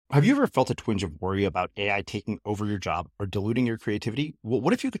Have you ever felt a twinge of worry about AI taking over your job or diluting your creativity? Well,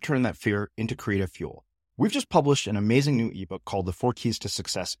 what if you could turn that fear into creative fuel? We've just published an amazing new ebook called The 4 Keys to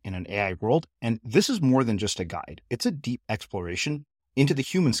Success in an AI World, and this is more than just a guide. It's a deep exploration into the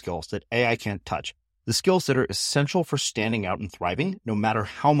human skills that AI can't touch, the skills that are essential for standing out and thriving, no matter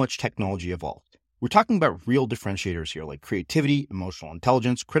how much technology evolves. We're talking about real differentiators here, like creativity, emotional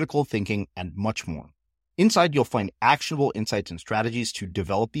intelligence, critical thinking, and much more. Inside, you'll find actionable insights and strategies to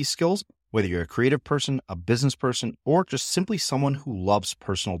develop these skills, whether you're a creative person, a business person, or just simply someone who loves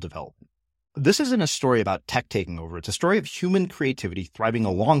personal development. This isn't a story about tech taking over. It's a story of human creativity thriving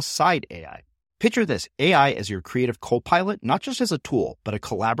alongside AI. Picture this, AI as your creative co-pilot, not just as a tool, but a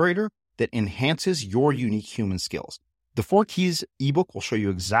collaborator that enhances your unique human skills. The 4 Keys ebook will show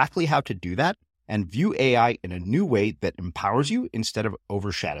you exactly how to do that and view AI in a new way that empowers you instead of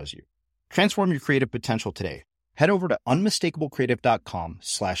overshadows you. Transform your creative potential today. Head over to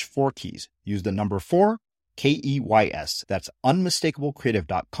unmistakablecreative.com/4keys. Use the number 4, KEYS. That's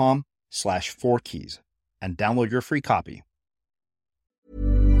unmistakablecreative.com/4keys and download your free copy.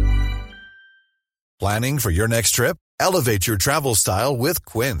 Planning for your next trip? Elevate your travel style with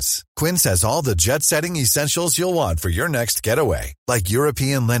Quince. Quince has all the jet-setting essentials you'll want for your next getaway, like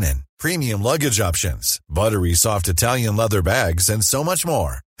European linen, premium luggage options, buttery soft Italian leather bags, and so much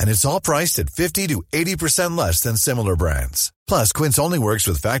more. And it's all priced at 50 to 80% less than similar brands. Plus, Quince only works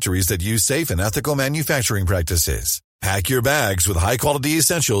with factories that use safe and ethical manufacturing practices. Pack your bags with high-quality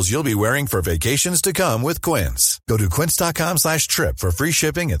essentials you'll be wearing for vacations to come with Quince. Go to quince.com/trip for free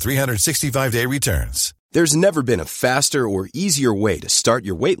shipping and 365-day returns. There's never been a faster or easier way to start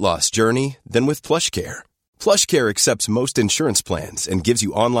your weight loss journey than with PlushCare. PlushCare accepts most insurance plans and gives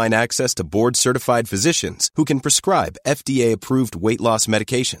you online access to board-certified physicians who can prescribe FDA-approved weight loss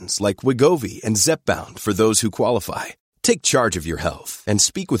medications like Wegovy and Zepbound for those who qualify. Take charge of your health and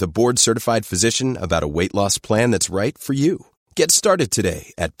speak with a board-certified physician about a weight loss plan that's right for you. Get started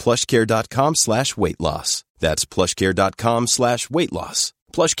today at plushcare.com/weight loss. That's plushcare.com/weight loss.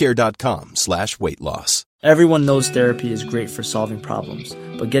 plushcare.com/weight loss. Everyone knows therapy is great for solving problems,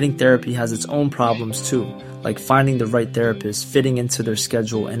 but getting therapy has its own problems too, like finding the right therapist, fitting into their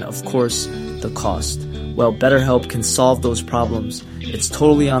schedule, and of course, the cost. Well, BetterHelp can solve those problems. It's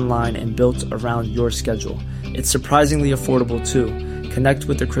totally online and built around your schedule. It's surprisingly affordable too. Connect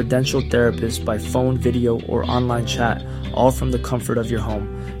with a credentialed therapist by phone, video, or online chat, all from the comfort of your home.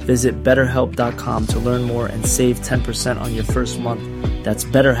 Visit BetterHelp.com to learn more and save 10% on your first month. That's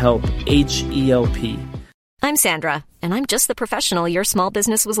BetterHelp, H-E-L-P. I'm Sandra, and I'm just the professional your small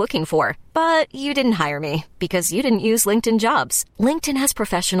business was looking for. But you didn't hire me because you didn't use LinkedIn Jobs. LinkedIn has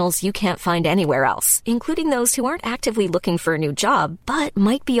professionals you can't find anywhere else, including those who aren't actively looking for a new job, but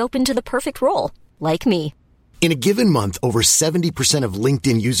might be open to the perfect role, like me. In a given month, over 70% of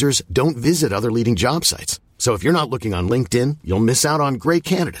LinkedIn users don't visit other leading job sites. So if you're not looking on LinkedIn, you'll miss out on great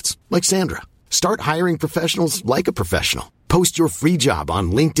candidates like Sandra. Start hiring professionals like a professional. Post your free job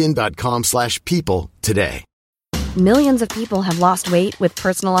on linkedin.com/people today. Millions of people have lost weight with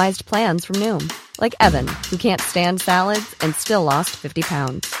personalized plans from Noom, like Evan, who can't stand salads and still lost 50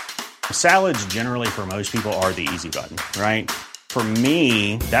 pounds. Salads generally for most people are the easy button, right? For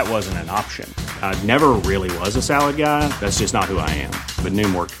me, that wasn't an option. I never really was a salad guy. That's just not who I am. But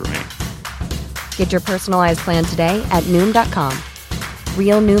Noom worked for me. Get your personalized plan today at Noom.com.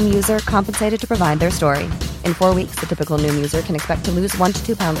 Real Noom user compensated to provide their story. In 4 weeks, the typical Noom user can expect to lose 1 to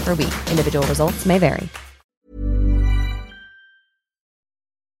 2 pounds per week. Individual results may vary.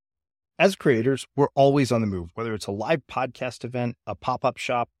 As creators, we're always on the move. Whether it's a live podcast event, a pop-up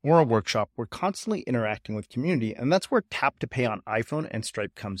shop, or a workshop, we're constantly interacting with community, and that's where Tap to Pay on iPhone and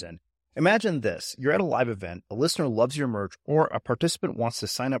Stripe comes in. Imagine this. You're at a live event, a listener loves your merch, or a participant wants to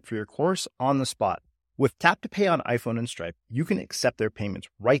sign up for your course on the spot. With Tap to Pay on iPhone and Stripe, you can accept their payments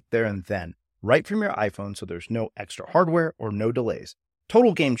right there and then, right from your iPhone, so there's no extra hardware or no delays.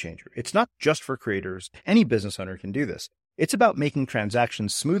 Total game changer. It's not just for creators. Any business owner can do this. It's about making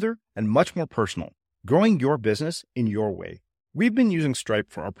transactions smoother and much more personal, growing your business in your way. We've been using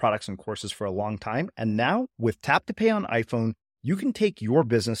Stripe for our products and courses for a long time, and now with Tap to Pay on iPhone, you can take your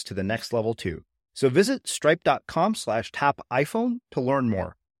business to the next level too. So visit stripe.com/tapiphone to learn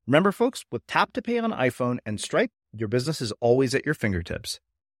more. Remember, folks, with Tap to Pay on iPhone and Stripe, your business is always at your fingertips.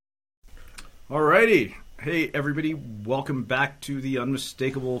 Alrighty. Hey, everybody. Welcome back to the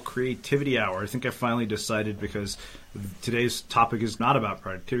Unmistakable Creativity Hour. I think I finally decided, because today's topic is not about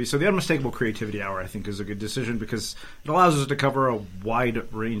productivity. So the Unmistakable Creativity Hour, I think, is a good decision because it allows us to cover a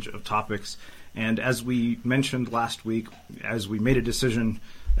wide range of topics. And as we mentioned last week, as we made a decision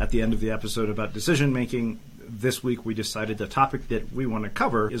at the end of the episode about decision making, this week we decided the topic that we want to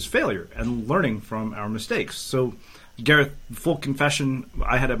cover is failure and learning from our mistakes. So, Gareth, full confession,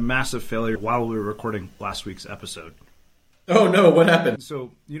 I had a massive failure while we were recording last week's episode. Oh no, what happened?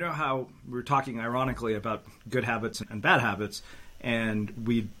 So, you know how we were talking ironically about good habits and bad habits, and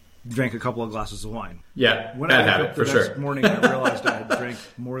we drank a couple of glasses of wine. Yeah, when bad I woke habit, up the for next sure. morning, I realized I had drank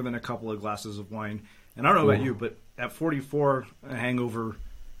more than a couple of glasses of wine. And I don't know about you, but at 44, a hangover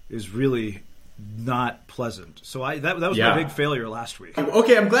is really not pleasant. So that was my big failure last week.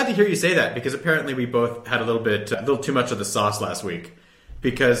 Okay, I'm glad to hear you say that, because apparently we both had a little too much of the sauce last week.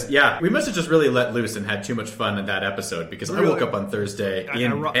 Because, we must have just really let loose and had too much fun in that episode, because I woke up on Thursday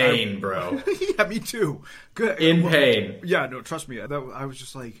in pain, bro. Yeah, me too. Good. In pain. Yeah, no, trust me. I was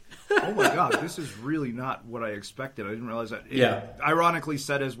just like, oh my God, this is really not what I expected. I didn't realize that. Ironically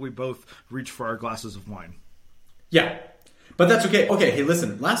said as we both reached for our glasses of wine. Yeah. But that's okay. Okay, hey,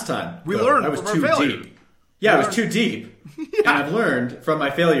 listen, last time we learned I was from our too failure. deep. Yeah, I was too deep. And I've learned from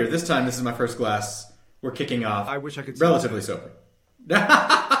my failure. This time, this is my first glass. We're kicking off. I wish I could relatively sober.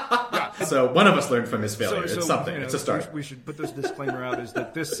 So one of us learned from his failure. It's something. It's a start. We should put this disclaimer out, is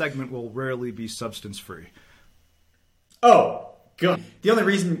that this segment will rarely be substance-free. Oh, good. The only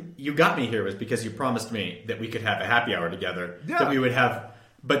reason you got me here was because you promised me that we could have a happy hour together. Yeah. That we would have...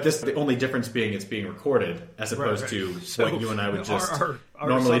 But the only difference being it's being recorded as opposed to what you and I would just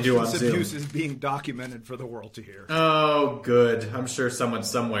normally do on Zoom. Abuse is being documented for the world to hear. Oh, good. I'm sure someone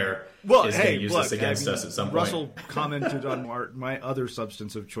somewhere is going to use this against us at some point. Russell commented on my other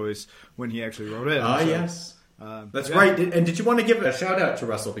substance of choice when he actually wrote in. Yes. That's right. And did you want to give a shout out to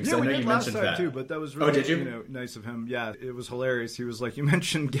Russell? Because I know you mentioned that too, but that was really did you? Nice of him. Yeah, it was hilarious. He was like, you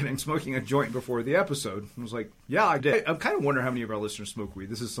mentioned smoking a joint before the episode. I was like, yeah, I did. I'm kind of wondering how many of our listeners smoke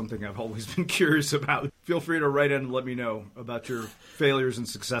weed. This is something I've always been curious about. Feel free to write in and let me know about your failures and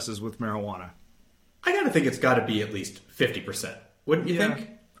successes with marijuana. I gotta think it's got to be at least 50%. Wouldn't you think?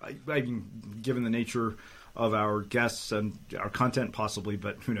 I mean, given the nature of our guests and our content, possibly,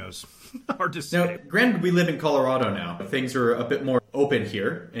 but who knows? Hard to say. Now, granted, we live in Colorado now. Things are a bit more open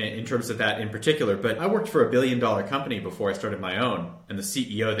here in terms of that in particular, but I worked for $1 billion company before I started my own, and the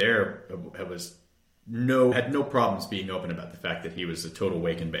CEO there had no problems being open about the fact that he was a total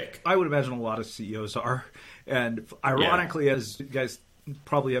wake and bake. I would imagine a lot of CEOs are, and ironically, as you guys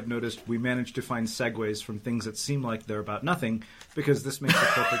probably have noticed, we managed to find segues from things that seem like they're about nothing, because this makes a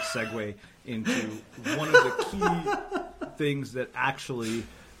perfect segue into one of the key things that actually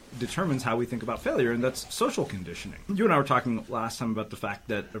determines how we think about failure, and that's social conditioning. You and I were talking last time about the fact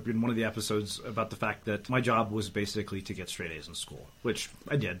that, in one of the episodes, about the fact that my job was basically to get straight A's in school, which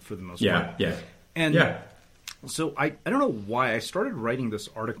I did for the most part. So I don't know why I started writing this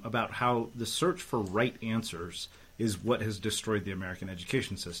article about how the search for right answers is what has destroyed the American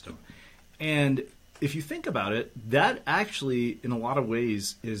education system. And if you think about it, that actually, in a lot of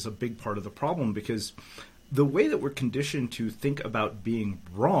ways, is a big part of the problem, because the way that we're conditioned to think about being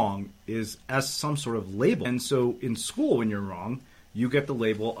wrong is as some sort of label. And so in school, when you're wrong, you get the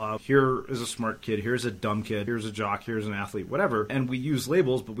label of, here is a smart kid, here's a dumb kid, here's a jock, here's an athlete, whatever. And we use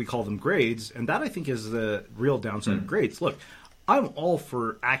labels, but we call them grades. And that, I think, is the real downside of grades. Look, I'm all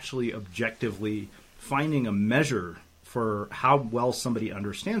for actually objectively finding a measure for how well somebody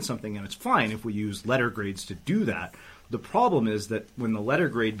understands something, and it's fine if we use letter grades to do that. The problem is that when the letter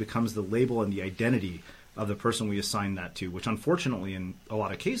grade becomes the label and the identity of the person we assign that to, which unfortunately in a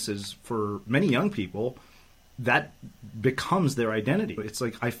lot of cases for many young people, that becomes their identity. It's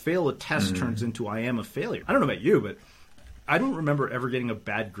like, I fail a test turns into I am a failure. I don't know about you, but I don't remember ever getting a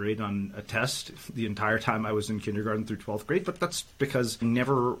bad grade on a test the entire time I was in kindergarten through 12th grade, but that's because I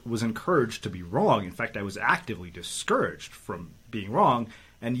never was encouraged to be wrong. In fact, I was actively discouraged from being wrong.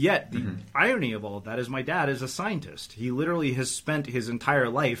 And yet, the irony of all of that is my dad is a scientist. He literally has spent his entire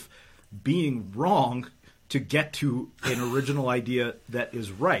life being wrong to get to an original idea that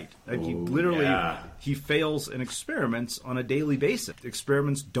is right. Like, he fails in experiments on a daily basis.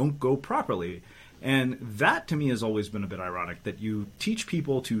 Experiments don't go properly. And that, to me, has always been a bit ironic, that you teach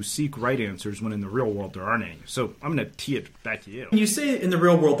people to seek right answers when in the real world there aren't any. So I'm going to tee it back to you. You say in the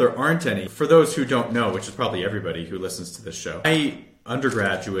real world there aren't any. For those who don't know, which is probably everybody who listens to this show, my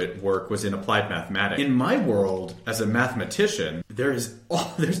undergraduate work was in applied mathematics. In my world, as a mathematician, there's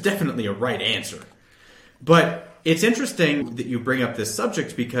definitely a right answer. But it's interesting that you bring up this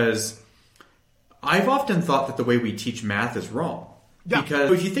subject, because I've often thought that the way we teach math is wrong. Yeah. Because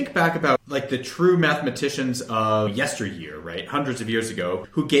if you think back about like the true mathematicians of yesteryear, right, hundreds of years ago,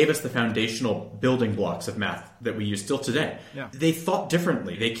 who gave us the foundational building blocks of math that we use still today, they thought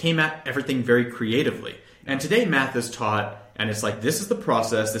differently. They came at everything very creatively. And today math is taught, and it's like, this is the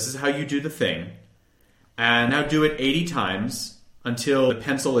process, this is how you do the thing. and now do it 80 times until the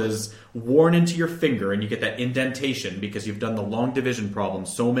pencil is worn into your finger and you get that indentation because you've done the long division problem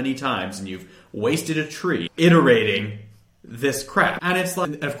so many times and you've wasted a tree iterating this crap. And it's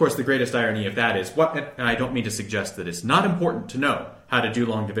like, of course, the greatest irony of that is and I don't mean to suggest that it's not important to know how to do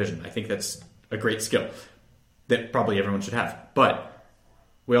long division. I think that's a great skill that probably everyone should have. But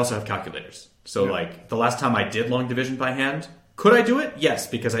we also have calculators. So like the last time I did long division by hand, could I do it? Yes,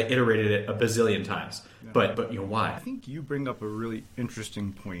 because I iterated it a bazillion times. Yeah. But why? I think you bring up a really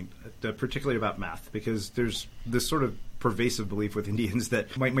interesting point, particularly about math, because there's this sort of pervasive belief with Indians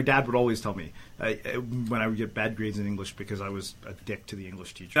that my dad would always tell me when I would get bad grades in English because I was a dick to the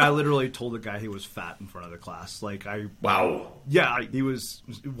English teacher. I literally told a guy he was fat in front of the class. Wow. Yeah, he was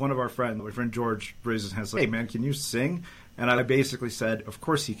one of our friends. My friend George raised his hand and said, "Hey man, can you sing?" And I basically said, "Of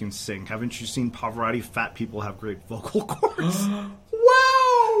course he can sing. Haven't you seen Pavarotti? Fat people have great vocal cords."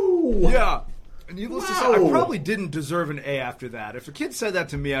 Wow! Yeah. And needless to say, I probably didn't deserve an A after that. If a kid said that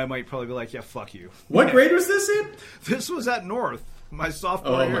to me, I might probably be like, "Yeah, fuck you." What grade was this in? This was at North, my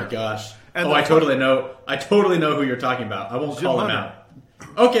sophomore year. Oh my gosh. And I totally know who you're talking about. I won't call him out.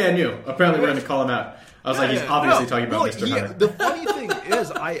 Okay, I knew. Apparently we're going to call him out. I was he's obviously talking about Mr. Hunter. The funny thing is,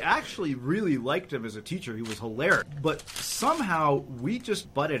 I actually really liked him as a teacher. He was hilarious. But somehow, we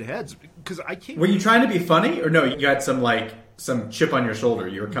just butted heads. Because I can't... Were you trying to be funny? Or no, you had some chip on your shoulder.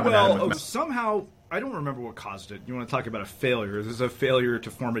 You were coming at him with... somehow, I don't remember what caused it. You want to talk about a failure. This is a failure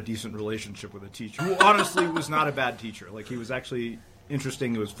to form a decent relationship with a teacher. Who honestly was not a bad teacher. He was actually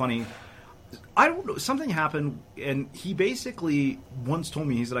interesting. It was funny. I don't know. Something happened, and he basically once told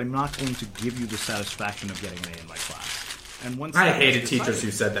me, he said, "I'm not going to give you the satisfaction of getting an A in my class." And once I hated teachers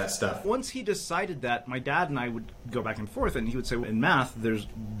who said that stuff. Once he decided that, my dad and I would go back and forth, and he would say, in math, there's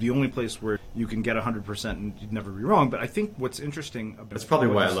the only place where you can get 100% and you'd never be wrong. But I think what's interesting about that's probably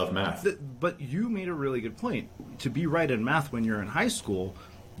why I love math. But you made a really good point. To be right in math when you're in high school,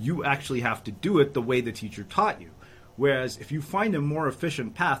 you actually have to do it the way the teacher taught you. Whereas if you find a more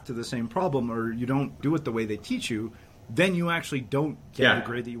efficient path to the same problem, or you don't do it the way they teach you, then you actually don't get the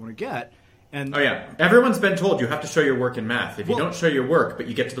grade that you want to get. And everyone's been told you have to show your work in math. If you don't show your work, but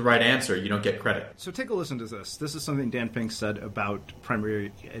you get to the right answer, you don't get credit. So take a listen to this. This is something Dan Pink said about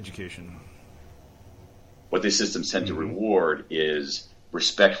primary education. What these systems tend to reward is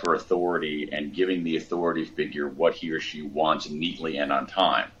respect for authority and giving the authority figure what he or she wants neatly and on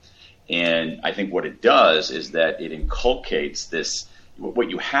time. And I think what it does is that it inculcates this. What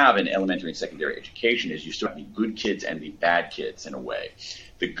you have in elementary and secondary education is you still have the good kids and the bad kids in a way.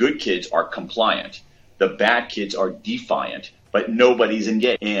 The good kids are compliant. The bad kids are defiant, but nobody's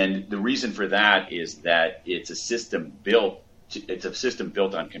engaged. And the reason for that is that it's a system built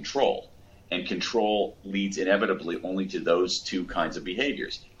on control. And control leads inevitably only to those two kinds of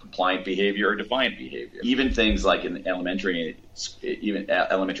behaviors, compliant behavior or defiant behavior. Even things like in elementary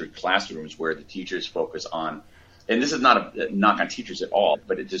classrooms where the teachers focus on, and this is not a knock on teachers at all,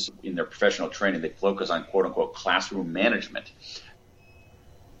 but it just in their professional training, they focus on quote unquote classroom management.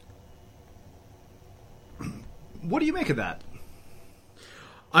 What do you make of that?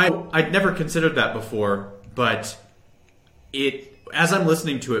 I'd never considered that before, but as I'm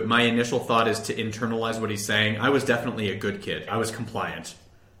listening to it, my initial thought is to internalize what he's saying. I was definitely a good kid. I was compliant,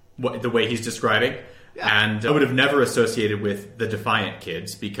 the way he's describing. Yeah. And I would have never associated with the defiant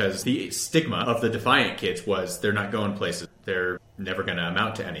kids because the stigma of the defiant kids was they're not going places. They're never going to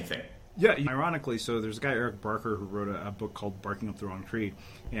amount to anything. Yeah, ironically, so there's a guy, Eric Barker, who wrote a book called Barking Up the Wrong Tree.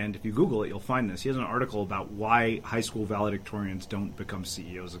 And if you Google it, you'll find this. He has an article about why high school valedictorians don't become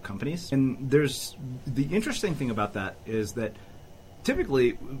CEOs of companies. And there's the interesting thing about that is that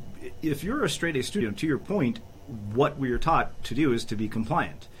typically, if you're a straight-A student, to your point, what we are taught to do is to be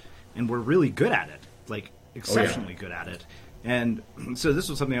compliant. And we're really good at it, exceptionally good at it. And so this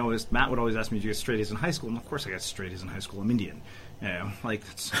was something Matt would always ask me, did you get straight A's in high school? And of course I got straight A's in high school. I'm Indian.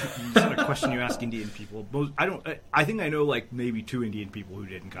 It's not a question you ask Indian people. I think I know maybe 2 Indian people who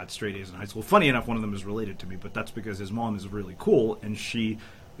didn't got straight A's in high school. Funny enough, one of them is related to me, but that's because his mom is really cool, and she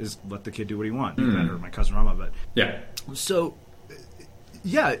is let the kid do what he wants. Or my cousin Rama, but so.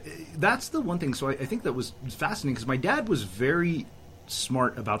 Yeah, that's the one thing. So I think that was fascinating because my dad was very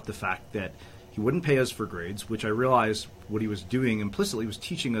smart about the fact that he wouldn't pay us for grades, which I realized what he was doing implicitly was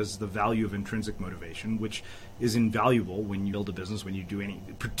teaching us the value of intrinsic motivation, which is invaluable when you build a business,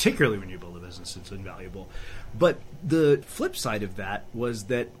 particularly when you build a business, it's invaluable. But the flip side of that was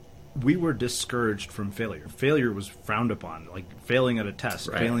that we were discouraged from failure. Failure was frowned upon, failing at a test,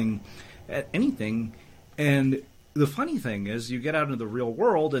 failing at anything. And the funny thing is you get out into the real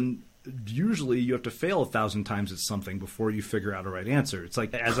world and usually you have to fail 1,000 times at something before you figure out a right answer. It's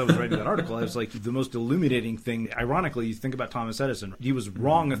like, as I was writing that article, I was like, the most illuminating thing, ironically, you think about Thomas Edison. He was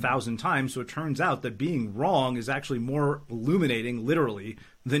wrong 1,000 times, so it turns out that being wrong is actually more illuminating, literally,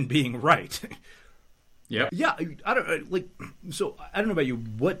 than being right. Yep. Yeah. I don't know about you.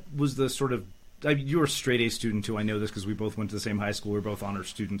 What was the sort of, you were a straight A student too. I know this because we both went to the same high school. We were both honor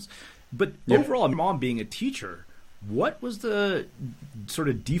students. But overall, Mom being a teacher, what was the sort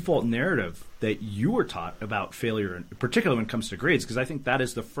of default narrative that you were taught about failure, particularly when it comes to grades? Because I think that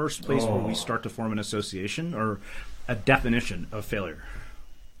is the first place where we start to form an association or a definition of failure.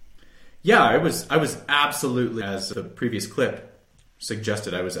 Yeah, I was absolutely, as the previous clip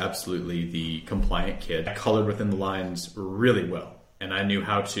suggested, I was absolutely the compliant kid. I colored within the lines really well, and I knew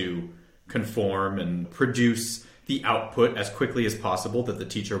how to conform and produce the output as quickly as possible that the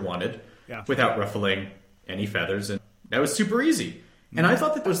teacher wanted without ruffling any feathers, and that was super easy. And I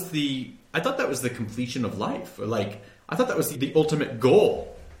thought that was the completion of life. Like, I thought that was the ultimate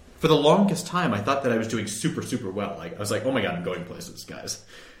goal. For the longest time, I thought that I was doing super, super well. Like, I was like, oh my God, I'm going places, guys.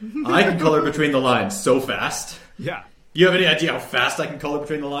 I can color between the lines so fast. Yeah. You have any idea how fast I can color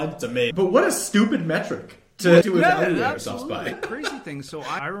between the lines? It's amazing. But what a stupid metric to evaluate ourselves by. Crazy thing. So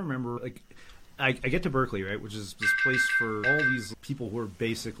I remember, like, I get to Berkeley, right, which is this place for all these people who are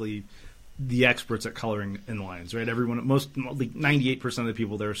basically the experts at coloring in lines, right? Everyone, like 98% of the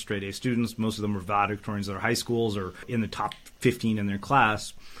people there are straight A students. Most of them are valedictorians at their high schools or in the top 15 in their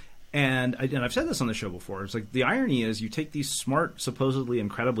class. And I've said this on the show before. It's like, the irony is you take these smart, supposedly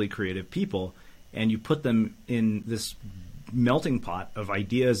incredibly creative people and you put them in this melting pot of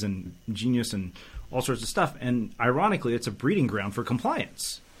ideas and genius and all sorts of stuff. And ironically, it's a breeding ground for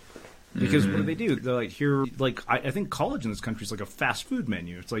compliance. Because what do? They're like, here, like, I think college in this country is like a fast food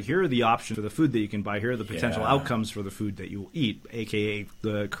menu. It's like, here are the options for the food that you can buy. Here are the potential outcomes for the food that you will eat, a.k.a.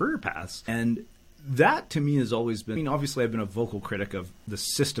 the career paths. And that, to me, has always been, I mean, obviously I've been a vocal critic of the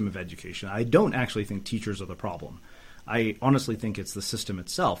system of education. I don't actually think teachers are the problem. I honestly think it's the system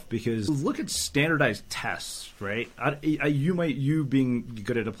itself, because look at standardized tests, right? You being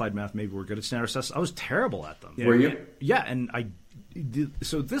good at applied math, maybe we're good at standardized tests. I was terrible at them. Were you? Yeah, and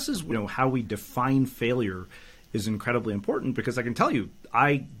so this is, how we define failure is incredibly important, because I can tell you,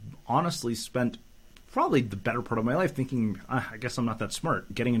 I honestly spent probably the better part of my life thinking, I guess I'm not that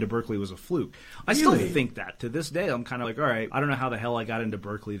smart. Getting into Berkeley was a fluke. I still think that. To this day, I'm kind of like, all right, I don't know how the hell I got into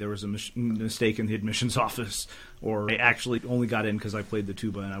Berkeley. There was a mistake in the admissions office, or I actually only got in because I played the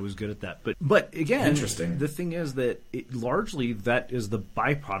tuba and I was good at that. But again, interesting. The thing is that largely that is the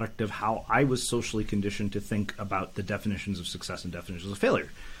byproduct of how I was socially conditioned to think about the definitions of success and definitions of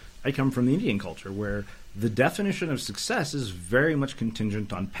failure. I come from the Indian culture, where the definition of success is very much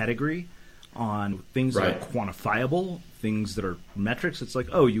contingent on pedigree, on things that are quantifiable, things that are metrics. It's like,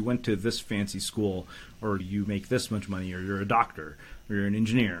 oh, you went to this fancy school, or you make this much money, or you're a doctor, or you're an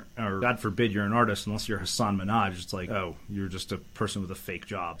engineer, or God forbid you're an artist, unless you're Hassan Minhaj. It's like, oh, you're just a person with a fake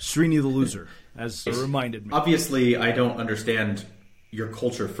job. Srini the loser, as reminded me. Obviously, I don't understand your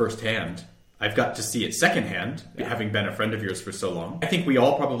culture firsthand. I've got to see it secondhand, having been a friend of yours for so long. I think we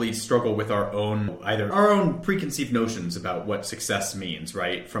all probably struggle with our own preconceived notions about what success means,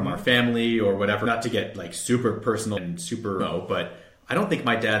 right? From our family or whatever. Not to get like super personal and super but I don't think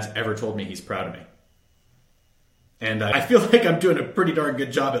my dad's ever told me he's proud of me. And I feel like I'm doing a pretty darn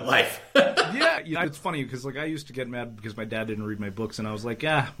good job at life. Yeah, it's funny because like I used to get mad because my dad didn't read my books, and I was like,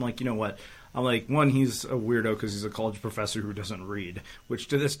 I'm like, you know what? I'm like, one, he's a weirdo because he's a college professor who doesn't read, which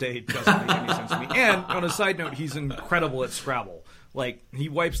to this day doesn't make any sense to me. And on a side note, he's incredible at Scrabble. Like, he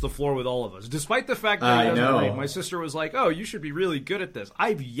wipes the floor with all of us, despite the fact that he doesn't read. My sister was like, oh, you should be really good at this.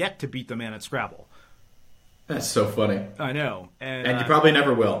 I've yet to beat the man at Scrabble. That's so funny. I know. And you probably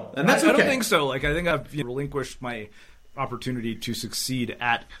never will. And that's okay. I don't think so. Like, I think I've relinquished my opportunity to succeed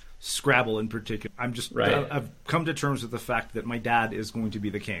at Scrabble in particular. I've come to terms with the fact that my dad is going to be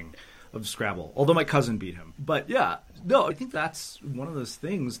the king of Scrabble, although my cousin beat him. But yeah, no, I think that's one of those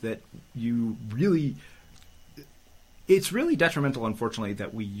things that it's really detrimental, unfortunately,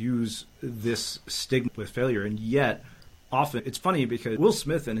 that we use this stigma with failure. And yet often it's funny because Will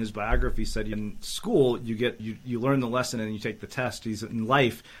Smith in his biography said in school you learn the lesson and you take the test. In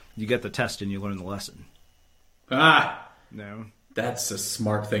life, you get the test and you learn the lesson. No, that's a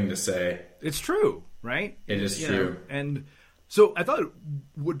smart thing to say. It's true, right? It is true. And So I thought it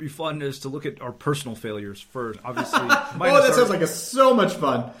would be fun is to look at our personal failures first. Obviously, sounds like so much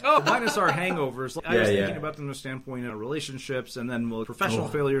fun. Minus our hangovers. I was thinking about them from the standpoint of relationships, and then professional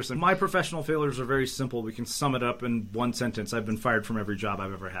failures. And my professional failures are very simple. We can sum it up in one sentence: I've been fired from every job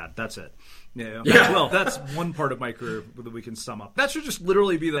I've ever had. That's it. Yeah. Well, that's one part of my career that we can sum up. That should just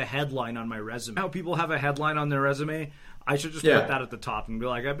literally be the headline on my resume. How people have a headline on their resume, I should just put that at the top and be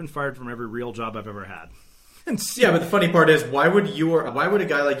like, I've been fired from every real job I've ever had. Yeah, but the funny part is, why would a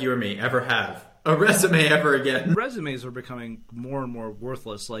guy like you or me ever have a resume ever again? Resumes are becoming more and more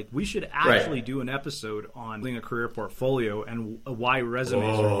worthless. Like, we should actually do an episode on building a career portfolio and why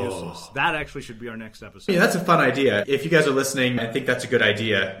resumes are useless. That actually should be our next episode. Yeah, that's a fun idea. If you guys are listening, I think that's a good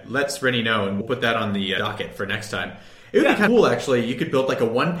idea. Let Srini know, and we'll put that on the docket for next time. It would be kind of cool, actually. You could build like a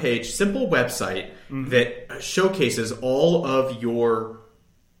one-page, simple website that showcases all of your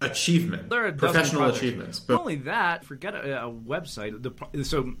achievement, professional achievements. But not only that, forget a website.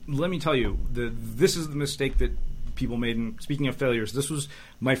 So let me tell you, this is the mistake that people made. And speaking of failures, this was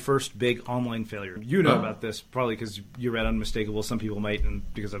my first big online failure. You know about this probably because you read Unmistakable. Some people might, and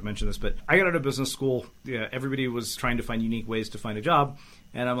because I've mentioned this. But I got out of business school. Yeah, everybody was trying to find unique ways to find a job.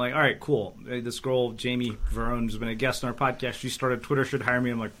 And I'm like, all right, cool. This girl, Jamie Verone, who's been a guest on our podcast, she started Twitter Should Hire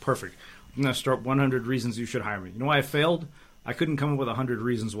Me. I'm like, perfect. I'm going to start 100 reasons you should hire me. You know why I failed? I couldn't come up with 100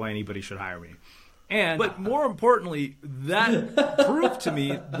 reasons why anybody should hire me. But more importantly, that proved to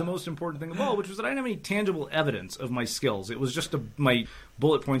me the most important thing of all, which was that I didn't have any tangible evidence of my skills. It was just my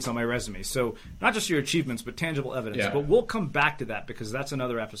bullet points on my resume. So not just your achievements, but tangible evidence. Yeah. But we'll come back to that because that's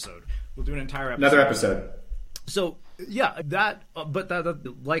another episode. We'll do an entire episode. Another episode. So, yeah, that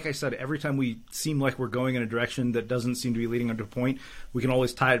like I said, every time we seem like we're going in a direction that doesn't seem to be leading to a point, we can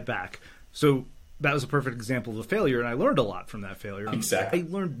always tie it back. So that was a perfect example of a failure, and I learned a lot from that failure. Exactly. I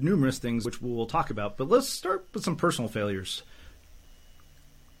learned numerous things, which we'll talk about, but let's start with some personal failures.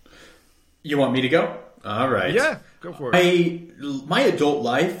 You want me to go? All right. Yeah, go for it. My adult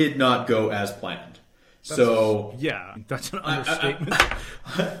life did not go as planned. That's an understatement.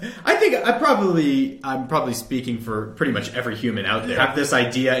 I think I'm probably speaking for pretty much every human out there. Have this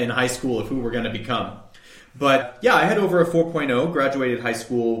idea in high school of who we're going to become. But yeah, I had over a 4.0, graduated high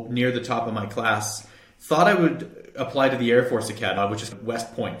school near the top of my class. Thought I would apply to the Air Force Academy, which is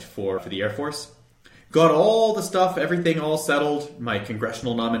West Point for the Air Force. Got all the stuff, everything all settled, my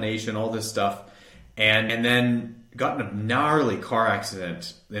congressional nomination, all this stuff. And then got in a gnarly car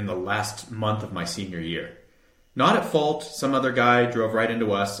accident in the last month of my senior year. Not at fault. Some other guy drove right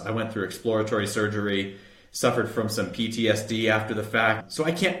into us. I went through exploratory surgery, suffered from some PTSD after the fact. So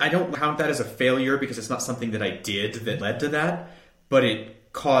I don't count that as a failure because it's not something that I did that led to that, but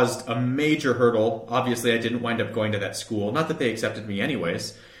it caused a major hurdle. Obviously, I didn't wind up going to that school. Not that they accepted me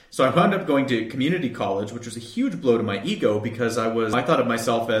anyways. So I wound up going to community college, which was a huge blow to my ego because I thought of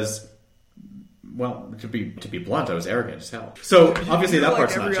myself as, well, to be blunt, I was arrogant as hell. So obviously that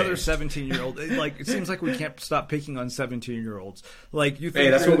part's not changed. Every other 17-year-old, it seems like we can't stop picking on 17-year-olds. Like you think,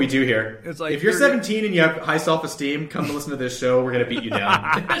 hey, that's what we do here. It's like if you're 17 and you have high self-esteem, come to listen to this show. We're gonna beat you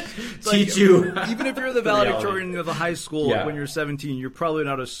down, teach you. Even if you're the valedictorian of the high school when you're 17, you're probably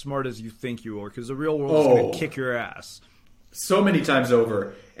not as smart as you think you are because the real world is going to kick your ass. So many times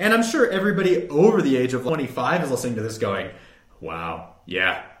over, and I'm sure everybody over the age of 25 is listening to this, going, "Wow,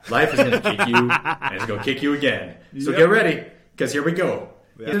 yeah." Life is going to kick you, and it's going to kick you again. So get ready, because here we go.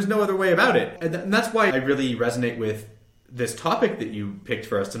 Yep. There's no other way about it. And that's why I really resonate with this topic that you picked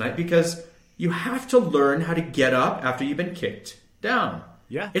for us tonight, because you have to learn how to get up after you've been kicked down.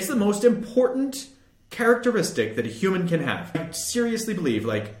 Yeah. It's the most important characteristic that a human can have. I seriously believe,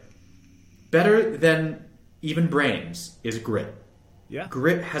 better than even brains is grit. Yeah.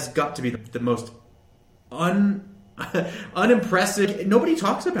 Grit has got to be the most unimpressive. Nobody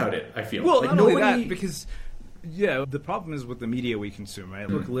talks about it, I feel. Well, not only that, because the problem is with the media we consume, right?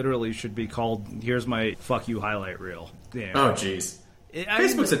 Look, literally should be called, here's my fuck you highlight reel. Yeah. Oh, jeez.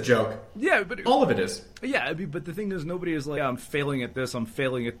 Facebook's a joke. Yeah, but all of it is. Yeah, but the thing is, nobody is like, I'm failing at this, I'm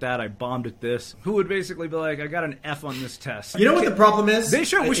failing at that, I bombed at this. Who would basically be like, I got an F on this test. You know what the problem is? We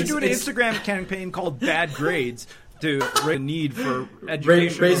should do an Instagram campaign called Bad Grades. To raise the need for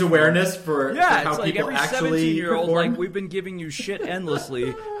education, raise awareness for how it's people every actually 17-year-old, perform. we've been giving you shit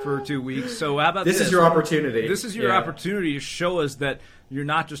endlessly for 2 weeks. So how about this? This is your opportunity. This is your opportunity to show us that you're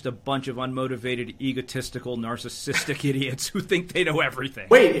not just a bunch of unmotivated, egotistical, narcissistic idiots who think they know everything.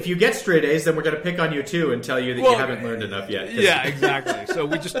 Wait, if you get straight A's, then we're going to pick on you too and tell you that you haven't learned enough yet. Yeah, exactly. So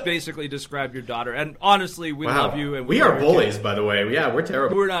we just basically described your daughter. And honestly, we love you. And we are bullies, by the way. Yeah, we're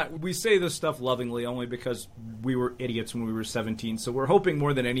terrible. We're not. We say this stuff lovingly only because we were idiots when we were 17. So we're hoping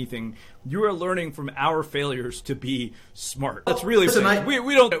more than anything you are learning from our failures to be smart. That's really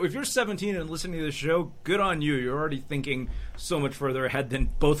we don't. If you're 17 and listening to this show, good on you. You're already thinking so much further ahead than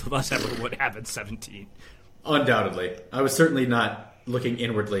both of us ever would have at 17. Undoubtedly. I was certainly not looking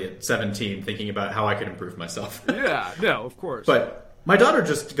inwardly at 17 thinking about how I could improve myself. Yeah, no, of course. But my daughter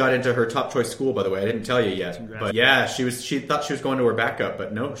just got into her top choice school, by the way. I didn't tell you yet. Congrats. But yeah, she thought she was going to her backup,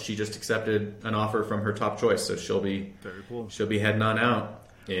 but no, she just accepted an offer from her top choice, so she'll be very cool. She'll be heading on out.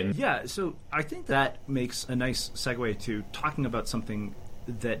 Yeah, so I think that makes a nice segue to talking about something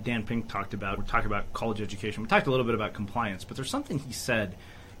that Dan Pink talked about. We're talking about college education. We talked a little bit about compliance, but there's something he said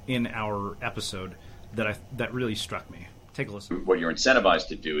in our episode that really struck me. Take a listen. What you're incentivized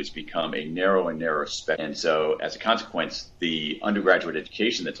to do is become a narrow and narrow spec. And so as a consequence, the undergraduate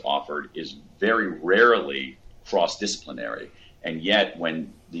education that's offered is very rarely cross-disciplinary. And yet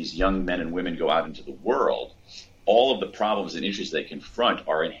when these young men and women go out into the world, all of the problems and issues they confront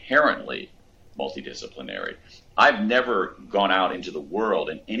are inherently multidisciplinary. I've never gone out into the world,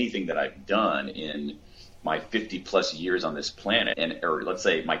 and anything that I've done in my 50 plus years on this planet, or let's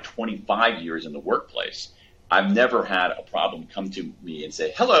say my 25 years in the workplace, I've never had a problem come to me and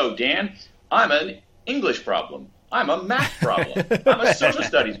say, hello, Dan, I'm an English problem. I'm a math problem. I'm a social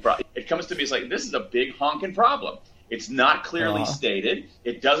studies problem. It comes to me, it's like, this is a big honking problem. It's not clearly stated.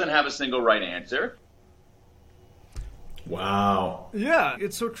 It doesn't have a single right answer. Wow. Yeah,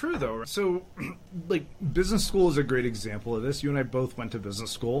 it's so true, though. So, like, business school is a great example of this. You and I both went to business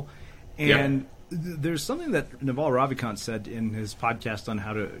school. And there's something that Naval Ravikant said in his podcast on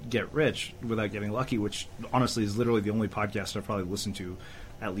how to get rich without getting lucky, which honestly is literally the only podcast I've probably listened to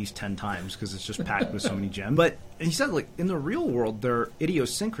at least 10 times because it's just packed with so many gems. But he said, like, in the real world, there are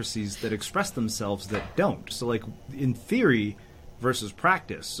idiosyncrasies that express themselves that don't. So, like, in theory versus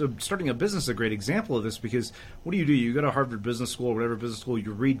practice. So starting a business is a great example of this because what do? You go to Harvard Business School or whatever business school,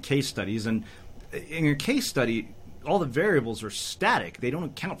 you read case studies, and in a case study, all the variables are static. They don't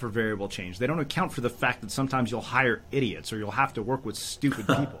account for variable change. They don't account for the fact that sometimes you'll hire idiots or you'll have to work with stupid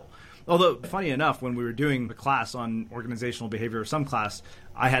people. Although, funny enough, when we were doing the class on organizational behavior or some class,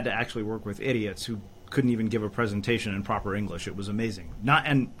 I had to actually work with idiots who couldn't even give a presentation in proper English. It was amazing.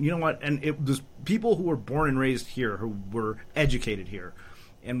 And you know what? And it was people who were born and raised here, who were educated here.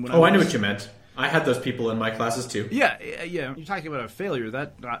 And when I knew what you meant. I had those people in my classes too. Yeah. You're talking about a failure.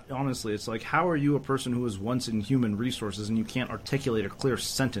 That honestly, it's like, how are you a person who was once in human resources and you can't articulate a clear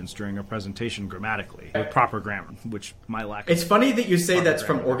sentence during a presentation grammatically with proper grammar, which my lack of. It's funny that you say that's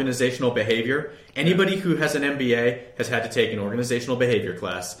from organizational behavior. Anybody who has an MBA has had to take an organizational behavior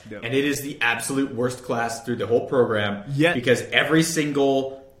class, and it is the absolute worst class through the whole program because every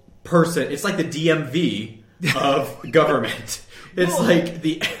single person, it's like the DMV of government. It's like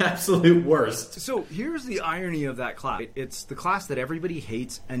the absolute worst. So here's the irony of that class. It's the class that everybody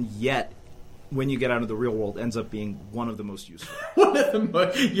hates, and yet, when you get out of the real world, ends up being one of the most useful.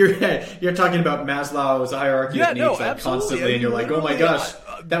 You're talking about Maslow's hierarchy of needs constantly, and you're like, oh my gosh,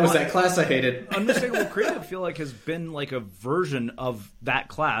 that was that class I hated. Unmistakable Creative, I feel like, has been like a version of that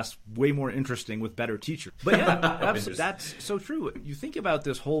class, way more interesting with better teachers. But yeah, that's so true. You think about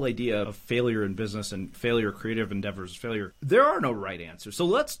this whole idea of failure in business and failure, creative endeavors, failure. There are no right answers. So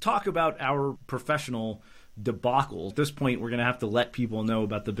let's talk about our professional debacle. At this point, we're going to have to let people know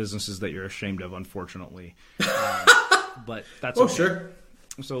about the businesses that you're ashamed of, unfortunately. But that's okay. Sure.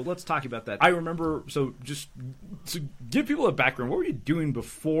 So let's talk about that. I remember, so just to give people a background, what were you doing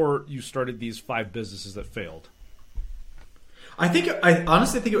before you started these 5 businesses that failed? I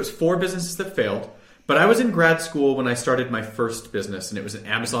honestly think it was 4 businesses that failed, but I was in grad school when I started my first business, and it was an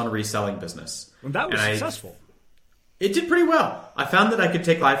Amazon reselling business. And that was successful. It did pretty well. I found that I could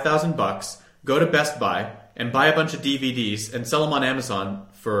take $5,000, go to Best Buy, and buy a bunch of DVDs and sell them on Amazon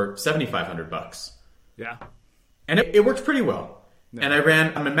for $7,500. Yeah. And it worked pretty well. Yeah. And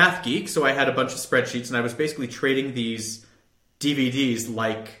I'm a math geek, so I had a bunch of spreadsheets, and I was basically trading these DVDs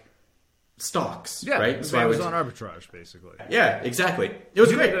like stocks, right? So Amazon arbitrage, basically. Yeah, exactly. It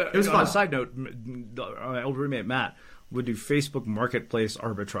was great. It was fun. On a side note, my old roommate Matt would do Facebook Marketplace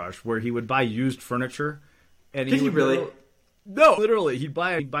arbitrage, where he would buy used furniture. And Did he really? No, literally, he'd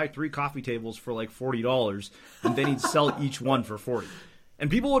buy 3 coffee tables for like $40, and then he'd sell each one for $40. And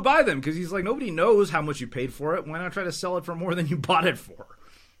people would buy them because he's like, nobody knows how much you paid for it. Why not try to sell it for more than you bought it for?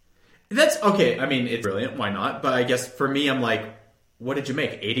 That's okay. I mean, it's brilliant. Why not? But I guess for me, I'm like, what did you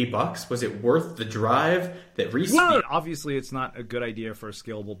make? $80? Was it worth the drive that Reese? Well, obviously, it's not a good idea for a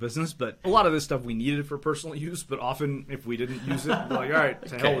scalable business, but a lot of this stuff we needed for personal use. But often, if we didn't use it, we're like, all right,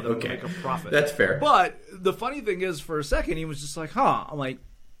 to hell with it, we'll make a profit. That's fair. But the funny thing is, for a second, he was just like, I'm like,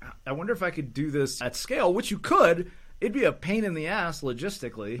 I wonder if I could do this at scale, which you could. It'd be a pain in the ass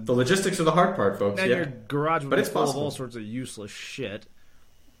logistically. The logistics are the hard part, folks. And your garage would be full of all sorts of useless shit.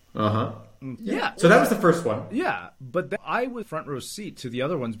 Uh-huh. Yeah. So that was the first one. Yeah, but then I was front row seat to the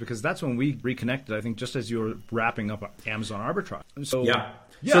other ones because that's when we reconnected, I think, just as you were wrapping up Amazon Arbitrage. So, yeah.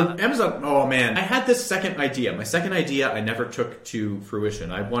 So Amazon, oh man, I had this second idea. My second idea I never took to fruition.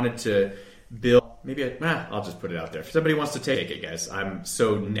 I wanted to build, I'll just put it out there. If somebody wants to take it, guys. I'm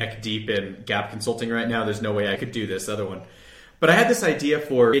so neck deep in Gap Consulting right now, there's no way I could do this other one. But I had this idea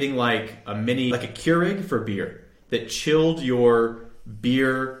for creating like a Keurig for beer that chilled your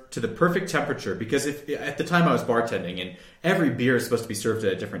beer to the perfect temperature, because if at the time I was bartending and every beer is supposed to be served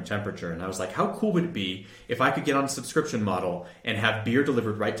at a different temperature, and I was like, how cool would it be if I could get on a subscription model and have beer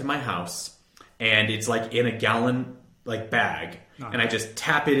delivered right to my house, and it's like in a gallon bag, and I just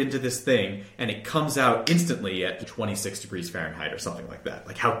tap it into this thing and it comes out instantly at 26 degrees Fahrenheit or something like that.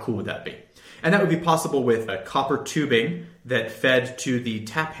 Like, how cool would that be? And that would be possible with a copper tubing that fed to the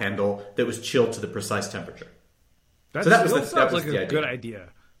tap handle that was chilled to the precise temperature. That sounds like a good idea,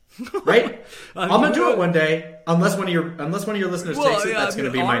 right? I'm gonna do it one day, unless one of your listeners takes it. That's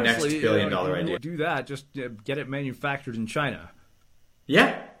gonna be my next $1 billion idea. Do that. Just get it manufactured in China.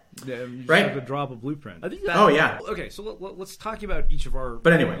 Yeah. You right. Have to draw up a blueprint. I think that, Okay, so let's talk about each of our.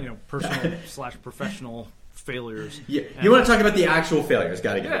 But anyway, personal / professional failures. Yeah, you want to talk about the actual failures?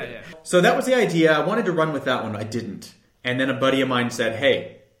 Got to get it. Yeah. So that was the idea. I wanted to run with that one. I didn't. And then a buddy of mine said,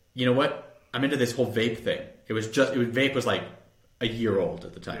 "Hey, you know what? I'm into this whole vape thing." Vape was like a year old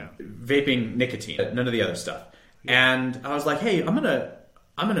at the time. Yeah. Vaping nicotine, none of the other stuff. Yeah. And I was like, hey, I'm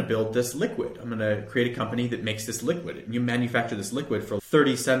gonna build this liquid. I'm gonna create a company that makes this liquid. And you manufacture this liquid for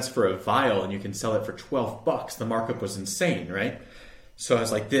 30 cents for a vial, and you can sell it for $12. The markup was insane, right? So I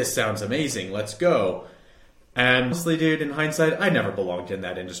was like, this sounds amazing. Let's go. And honestly, dude, in hindsight, I never belonged in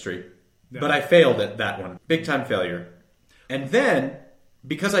that industry. No. But I failed at that one. Big time failure. And then,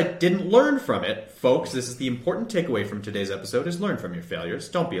 because I didn't learn from it, folks, this is the important takeaway from today's episode, is learn from your failures.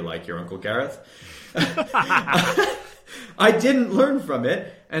 Don't be like your Uncle Gareth. I didn't learn from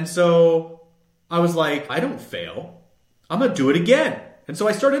it, and so I was like, I don't fail. I'm going to do it again. And so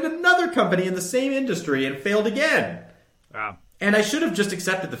I started another company in the same industry and failed again. Wow. And I should have just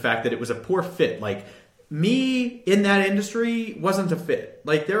accepted the fact that it was a poor fit. Like, me in that industry wasn't a fit.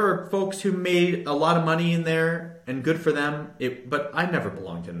 Like, there are folks who made a lot of money in there, and good for them, but I never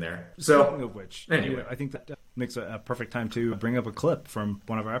belonged in there. So, speaking of which, anyway. I think that makes a perfect time to bring up a clip from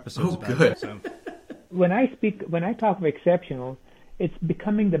one of our episodes. Oh, good. When I talk of exceptional, it's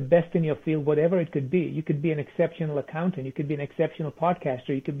becoming the best in your field, whatever it could be. You could be an exceptional accountant. You could be an exceptional podcaster.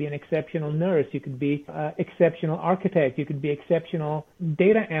 You could be an exceptional nurse. You could be an exceptional architect. You could be exceptional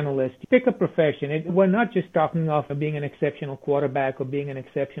data analyst. Pick a profession. We're not just talking of being an exceptional quarterback or being an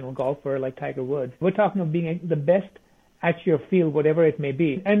exceptional golfer like Tiger Woods. We're talking of being the best at your field, whatever it may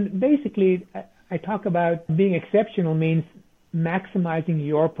be. And basically, I talk about being exceptional means maximizing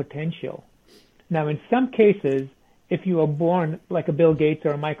your potential. Now, in some cases, if you are born like a Bill Gates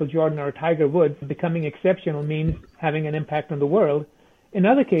or a Michael Jordan or a Tiger Woods, becoming exceptional means having an impact on the world. In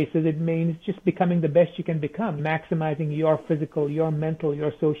other cases, it means just becoming the best you can become, maximizing your physical, your mental,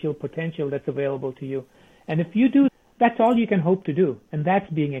 your social potential that's available to you. And if you do, that's all you can hope to do, and that's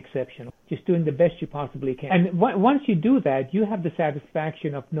being exceptional, just doing the best you possibly can. And once you do that, you have the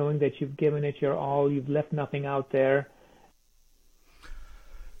satisfaction of knowing that you've given it your all, you've left nothing out there.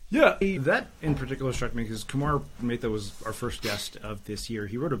 Yeah, that in particular struck me because Kumar Mehta was our first guest of this year.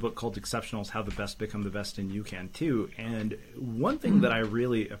 He wrote a book called Exceptionals, How the Best Become the Best, and You Can Too. And one thing that I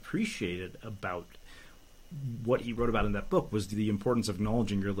really appreciated about what he wrote about in that book was the importance of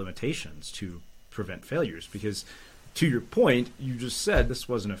acknowledging your limitations to prevent failures. Because to your point, you just said this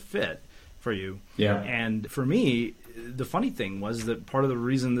wasn't a fit for you. Yeah. And for me, the funny thing was that part of the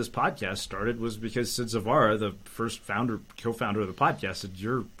reason this podcast started was because Sid Zavara, the first co-founder of the podcast, said,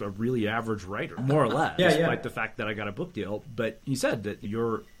 you're a really average writer, more or less, despite the fact that I got a book deal. But he said that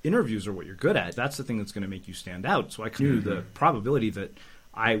your interviews are what you're good at. That's the thing that's going to make you stand out. So I knew the probability that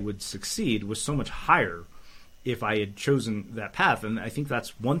I would succeed was so much higher if I had chosen that path. And I think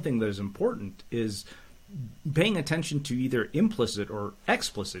that's one thing that is important is paying attention to either implicit or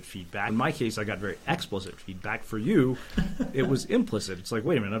explicit feedback. In my case, I got very explicit feedback. For you, it was implicit. It's like,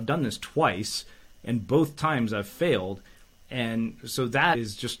 wait a minute, I've done this twice, and both times I've failed, And so that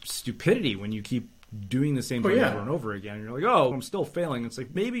is just stupidity when you keep doing the same thing over and over again. And you're like, oh, I'm still failing. It's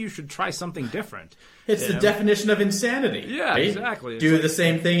like, maybe you should try something different. It's the definition of insanity. Yeah, right? exactly. Do the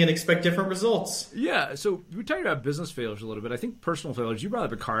same thing and expect different results. Yeah, so we're talking about business failures a little bit. I think personal failures, you brought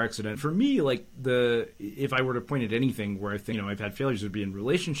up a car accident. For me, like if I were to point at anything where I think, I've had failures, it would be in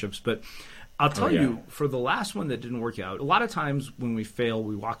relationships. But I'll tell you, for the last one that didn't work out, a lot of times when we fail,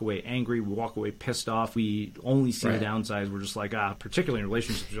 we walk away angry, we walk away pissed off, we only see the downsides. We're just like, particularly in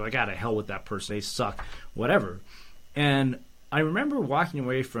relationships, you're like, to hell with that person, they suck, whatever. And I remember walking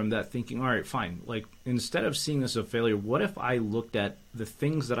away from that thinking, all right, fine. Like, instead of seeing this as a failure, what if I looked at the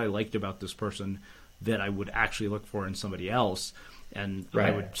things that I liked about this person that I would actually look for in somebody else? And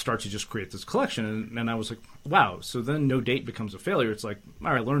I would start to just create this collection. And I was like, wow. So then no date becomes a failure. It's like,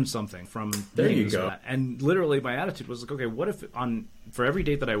 all right, I learned something from there you go. That. And literally my attitude was like, okay, what if for every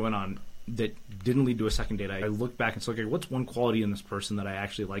date that I went on that didn't lead to a second date, I looked back and said, okay, what's one quality in this person that I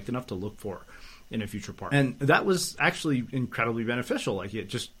actually liked enough to look for in a future partner? And that was actually incredibly beneficial. Like,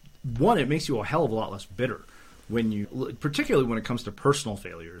 it makes you a hell of a lot less bitter. Particularly when it comes to personal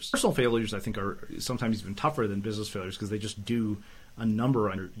failures. Personal failures, I think, are sometimes even tougher than business failures because they just do a number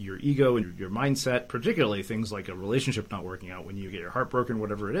on your ego and your mindset, particularly things like a relationship not working out when you get your heart broken,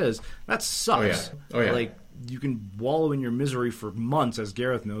 whatever it is. That sucks. Oh, yeah. Like, you can wallow in your misery for months, as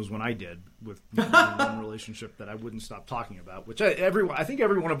Gareth knows when I did, with one relationship that I wouldn't stop talking about, which I think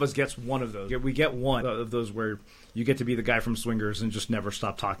every one of us gets one of those. We get one of those where you get to be the guy from Swingers and just never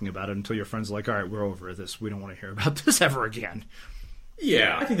stop talking about it until your friends are like, all right, we're over this. We don't want to hear about this ever again.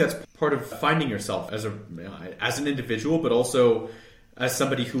 Yeah, I think that's part of finding yourself as an individual, but also as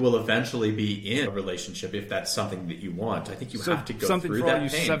somebody who will eventually be in a relationship if that's something that you want. I think you have to go through that pain.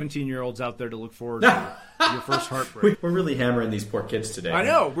 Something for all you 17-year-olds out there to look forward to your first heartbreak. We're really hammering these poor kids today. I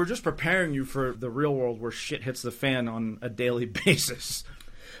know. We're just preparing you for the real world where shit hits the fan on a daily basis.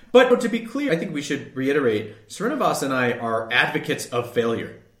 But to be clear, I think we should reiterate, Srinivas and I are advocates of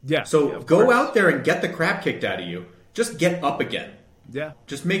failure. Yeah. So go out there and get the crap kicked out of you. Just get up again. Yeah.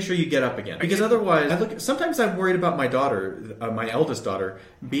 Just make sure you get up again. Because otherwise, sometimes I'm worried about my daughter, my eldest daughter,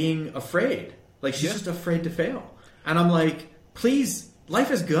 being afraid. Like, she's just afraid to fail. And I'm like, please,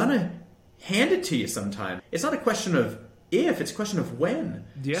 life is gonna hand it to you sometime. It's not a question of if, it's a question of when.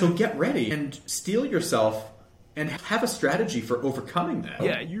 Yeah. So get ready and steel yourself and have a strategy for overcoming that.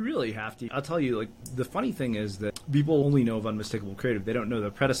 Yeah, you really have to. I'll tell you, like, the funny thing is that people only know of Unmistakable Creative. They don't know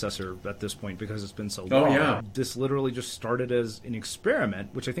the predecessor at this point because it's been so long. Oh, yeah. This literally just started as an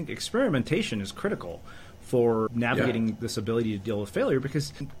experiment, which I think experimentation is critical for navigating this ability to deal with failure,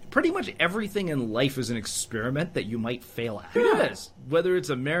 because pretty much everything in life is an experiment that you might fail at. Yeah. It is. Whether it's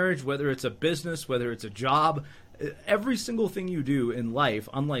a marriage, whether it's a business, whether it's a job, every single thing you do in life,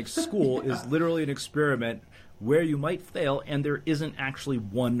 unlike school, is literally an experiment where you might fail, and there isn't actually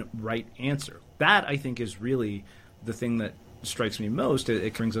one right answer. That, I think, is really the thing that strikes me most.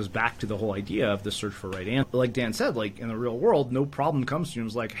 It brings us back to the whole idea of the search for right answer. Like Dan said, like, in the real world, no problem comes to you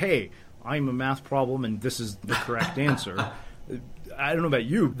and is like, hey, I'm a math problem and this is the correct answer. I don't know about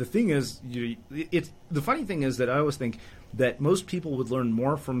you. The thing is, the funny thing is that I always think that most people would learn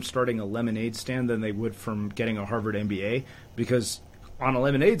more from starting a lemonade stand than they would from getting a Harvard MBA, because on a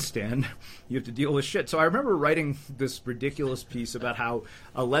lemonade stand, you have to deal with shit. So I remember writing this ridiculous piece about how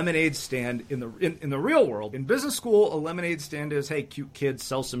a lemonade stand in the real world, in business school, a lemonade stand is, hey, cute kid,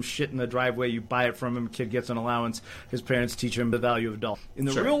 sell some shit in the driveway, you buy it from him, kid gets an allowance, his parents teach him the value of a dollar. In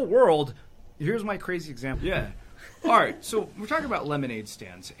the real world, here's my crazy example. Yeah. All right, so we're talking about lemonade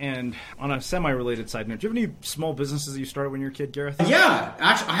stands, and on a semi-related side note, do you have any small businesses that you started when you were a kid, Gareth? Yeah,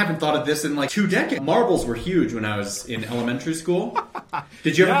 actually, I haven't thought of this in like 2 decades. Marbles were huge when I was in elementary school.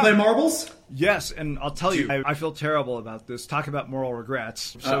 Did you ever play marbles? Yes, and I'll tell you, I feel terrible about this. Talk about moral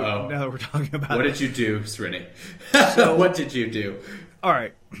regrets. So now that we're talking about what did you do, Srini? What did you do? All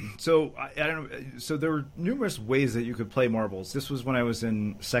right, so I don't know. So there were numerous ways that you could play marbles. This was when I was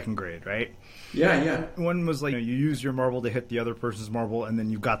in 2nd grade, right? Yeah. One was like, you use your marble to hit the other person's marble, and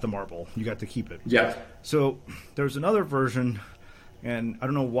then you got the marble. You got to keep it. Yeah. So there's another version, and I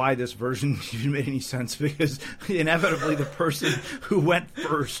don't know why this version even made any sense, because inevitably the person who went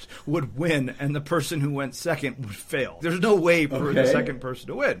first would win, and the person who went second would fail. There's no way for the second person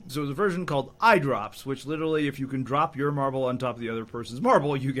to win. So there's a version called eye drops, which literally, if you can drop your marble on top of the other person's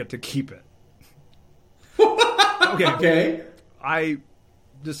marble, you get to keep it. Okay. I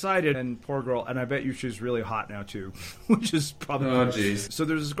decided, and poor girl, and I bet you she's really hot now too, which is probably... Oh, jeez. So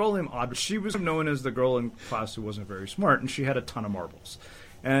there's this girl named Audrey. She was known as the girl in class who wasn't very smart, and she had a ton of marbles.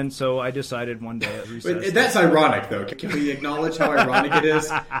 And so I decided one day at recess... That's ironic, though. Can we acknowledge how ironic it is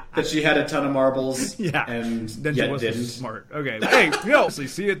that she had a ton of marbles and then yet she wasn't didn't? smart. Okay. Hey,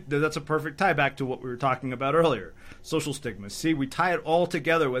 see, that's a perfect tie back to what we were talking about earlier. Social stigmas. See, we tie it all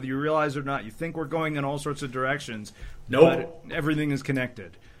together, whether you realize it or not. You think we're going in all sorts of directions. Nope. But everything is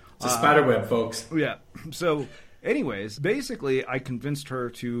connected. It's a spiderweb, folks. Yeah. So... anyways, basically, I convinced her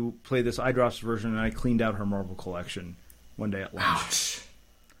to play this eye drops version, and I cleaned out her marble collection one day at lunch. Ouch.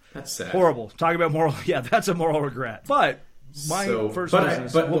 That's sad. Horrible. Talking about moral... yeah, that's a moral regret. But my first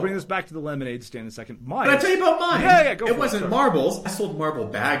business... we'll bring this back to the lemonade stand in a second. Can I tell you about mine? Yeah, go for it. It wasn't marbles. I sold marble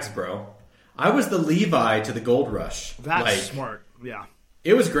bags, bro. I was the Levi to the gold rush. That's smart. Yeah.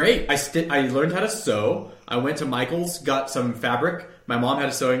 It was great. I learned how to sew. I went to Michael's, got some fabric. My mom had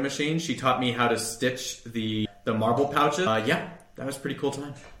a sewing machine. She taught me how to stitch the marble pouches. Yeah, that was a pretty cool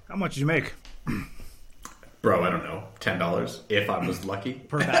time. How much did you make? Bro, I don't know. $10 if I was lucky.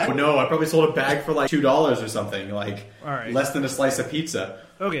 Per bag? No, I probably sold a bag for like $2 or something. Like less than a slice of pizza.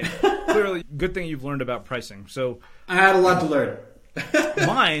 Okay. Clearly, good thing you've learned about pricing. So I had a lot to learn.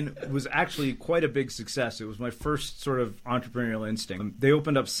 Mine was actually quite a big success. It was my first sort of entrepreneurial instinct. They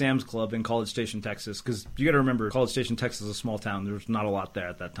opened up Sam's Club in College Station, Texas, because you got to remember, College Station, Texas is a small town. There's not a lot there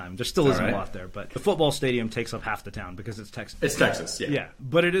at that time. There still isn't a lot there, but the football stadium takes up half the town because it's Texas. It's Texas, yeah. Yeah,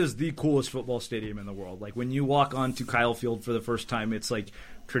 but it is the coolest football stadium in the world. Like, when you walk onto Kyle Field for the first time, it's like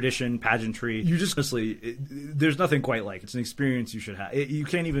tradition, pageantry. You just honestly, there's nothing quite like it. It's an experience you should have. You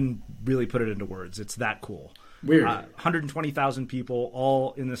can't even really put it into words. It's that cool. Weird. 120,000 people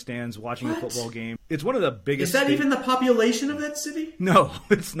all in the stands watching a football game. It's one of the biggest... Is that even the population of that city? No,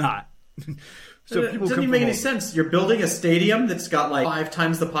 it's not. So it doesn't even make any sense. You're building a stadium that's got like 5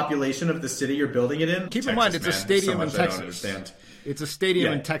 times the population of the city you're building it in? Keep in mind, it's a stadium in Texas. I don't understand. It's a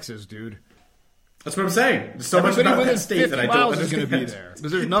stadium in Texas, dude. That's what I'm saying. There's so much about that state that I don't understand. Is going to be there.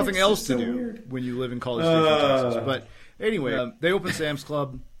 Because there's nothing else to do when you live in College Station, Texas. But anyway, they opened Sam's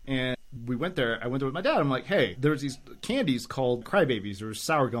Club, and we went there. I went there with my dad. I'm like, hey, there's these candies called Crybabies or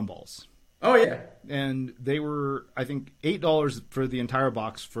sour gumballs. Oh, yeah. And they were, I think, $8 for the entire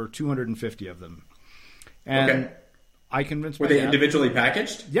box for 250 of them. And I convinced my dad. Were they individually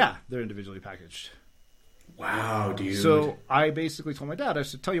packaged? Yeah, they're individually packaged. Wow, dude. So I basically told my dad, I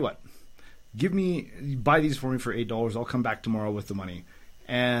said, tell you what, buy these for me for $8. I'll come back tomorrow with the money.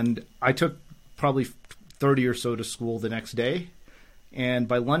 And I took probably 30 or so to school the next day. And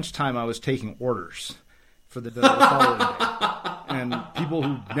by lunchtime, I was taking orders for the following day. And people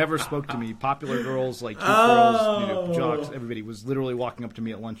who never spoke to me, popular girls, like cute girls, jocks, everybody was literally walking up to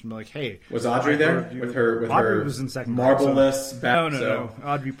me at lunch and be like, hey. Was Audrey there with her Audrey was in second marbleless grade. No.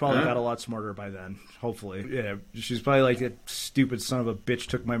 Audrey probably got a lot smarter by then, hopefully. Yeah, she's probably like, that stupid son of a bitch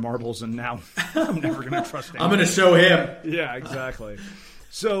took my marbles and now I'm never going to trust him. I'm going to show him. Yeah, exactly.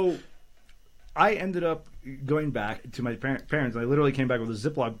 So I ended up going back to my parents. I literally came back with a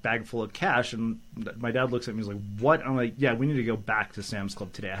Ziploc bag full of cash, and my dad looks at me and he's like, what? I'm like, yeah, we need to go back to Sam's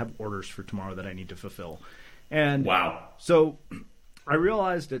Club today. I have orders for tomorrow that I need to fulfill. And wow. So I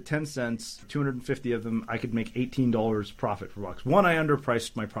realized at 10 cents, 250 of them, I could make $18 profit per box. One, I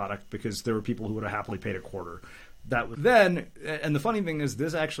underpriced my product because there were people who would have happily paid a quarter. And the funny thing is,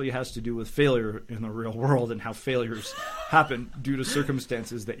 this actually has to do with failure in the real world and how failures happen due to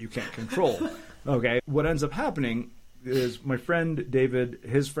circumstances that you can't control. Okay, what ends up happening is my friend David,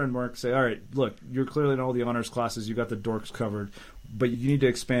 his friend Mark say, all right, look, you're clearly in all the honors classes, you got the dorks covered, but you need to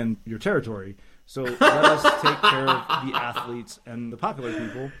expand your territory. So let us take care of the athletes and the popular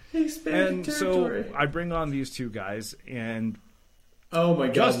people. Expand territory. So I bring on these two guys, and oh my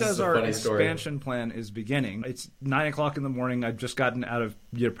God! Just as our expansion plan is beginning, it's 9 o'clock in the morning. I've just gotten out of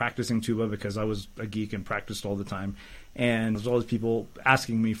practicing tuba because I was a geek and practiced all the time, and there's all these people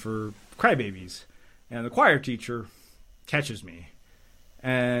asking me for Crybabies, and the choir teacher catches me,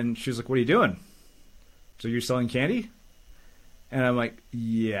 and she's like, "What are you doing? So you're selling candy?" And I'm like,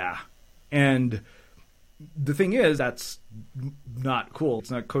 "Yeah." And the thing is, that's not cool.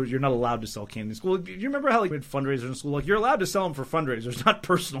 It's not cool. You're not allowed to sell candy in school. You remember how we had fundraisers in school? Like, you're allowed to sell them for fundraisers, not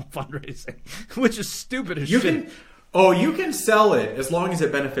personal fundraising, which is stupid as shit. You can sell it as long as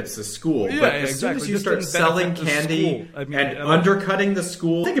it benefits the school. Yeah, but as soon as you start selling candy and undercutting the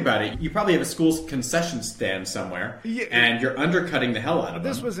school, think about it. You probably have a school's concession stand somewhere, and you're undercutting the hell out of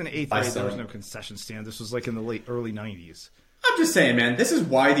them. This was in 8th grade. There was no concession stand. This was like in the early 90s. I'm just saying, man, this is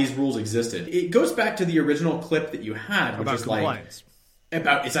why these rules existed. It goes back to the original clip that you had, which is compliance.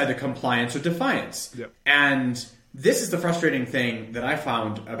 It's either compliance or defiance. Yep. And this is the frustrating thing that I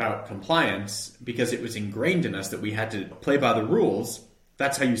found about compliance, because it was ingrained in us that we had to play by the rules.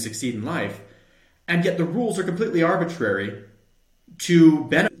 That's how you succeed in life. And yet the rules are completely arbitrary. to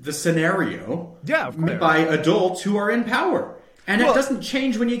benefit the scenario of course. by adults who are in power. And it doesn't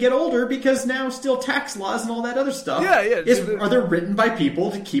change when you get older because now still tax laws and all that other stuff are they written by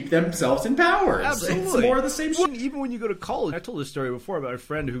people to keep themselves in power. Absolutely. It's more of the same shit. Even when you go to college, I told this story before about a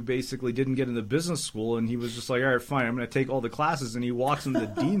friend who basically didn't get into business school, and he was just like, all right, fine, I'm going to take all the classes, and he walks into the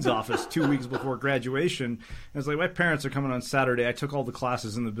dean's office 2 weeks before graduation, and it's like, my parents are coming on Saturday, I took all the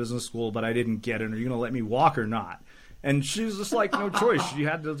classes in the business school, but I didn't get in, are you going to let me walk or not? And she was just like, no choice. She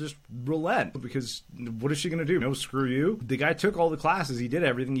had to just relent because what is she going to do? No, screw you. The guy took all the classes. He did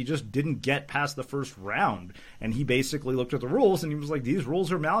everything. He just didn't get past the first round. And he basically looked at the rules and he was like, these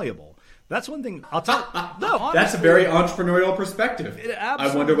rules are malleable. That's one thing I'll tell. No, honestly, that's a very entrepreneurial perspective.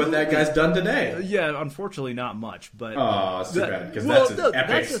 I wonder what that guy's done today. Yeah, unfortunately, not much. But it's too bad because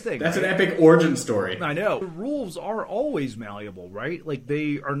that's the thing. That's an epic origin story. I know. The rules are always malleable, right? Like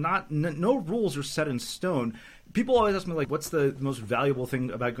they are not. No rules are set in stone. People always ask me, like, what's the most valuable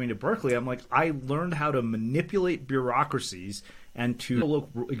thing about going to Berkeley? I'm like, I learned how to manipulate bureaucracies and to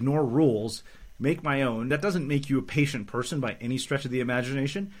ignore rules, make my own. That doesn't make you a patient person by any stretch of the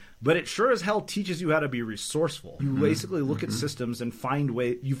imagination, but it sure as hell teaches you how to be resourceful. You basically look at systems and find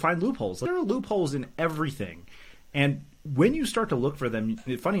loopholes. There are loopholes in everything. And when you start to look for them,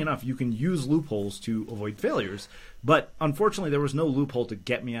 funny enough, you can use loopholes to avoid failures. But unfortunately, there was no loophole to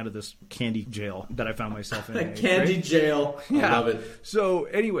get me out of this candy jail that I found myself in. Candy jail. I love it. So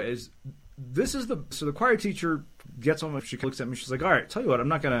anyways, the choir teacher gets on. She looks at me. She's like, all right, tell you what, I'm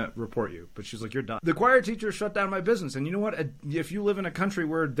not going to report you. But she's like, you're done. The choir teacher shut down my business. And you know what? If you live in a country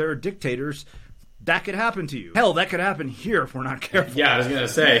where there are dictators, that could happen to you. Hell, that could happen here if we're not careful. Yeah, I was going to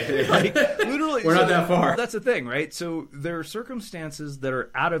say. Literally. We're not that far. That's the thing, right? So there are circumstances that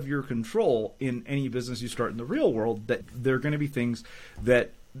are out of your control in any business you start in the real world that there are going to be things that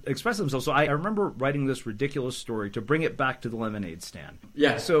express themselves. So I remember writing this ridiculous story to bring it back to the lemonade stand.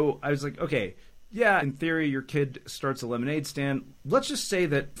 Yeah. So I was like, okay, yeah, in theory, your kid starts a lemonade stand. Let's just say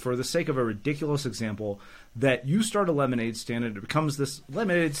that for the sake of a ridiculous example, that you start a lemonade stand and it becomes this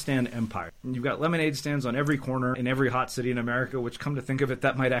lemonade stand empire. And you've got lemonade stands on every corner in every hot city in America, which come to think of it,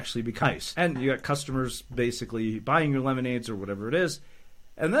 that might actually be nice. And you got customers basically buying your lemonades or whatever it is.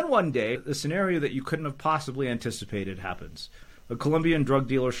 And then one day, the scenario that you couldn't have possibly anticipated happens. A Colombian drug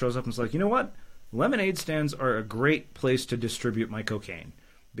dealer shows up and is like, you know what? Lemonade stands are a great place to distribute my cocaine.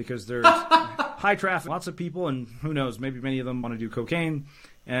 Because there's high traffic, lots of people, and who knows, maybe many of them want to do cocaine.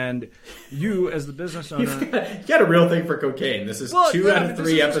 And you, as the business owner... You got a real thing for cocaine. This is 2 out of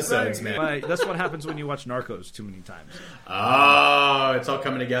 3 episodes, man. That's what happens when you watch Narcos too many times. Oh, it's all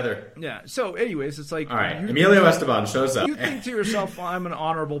coming together. Yeah, so anyways, it's like... All right, Emilio Esteban shows up. You think to yourself, well, I'm an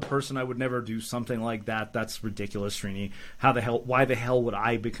honorable person, I would never do something like that. That's ridiculous, Srini. Why the hell would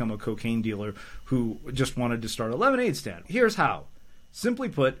I become a cocaine dealer who just wanted to start a lemonade stand? Here's how. Simply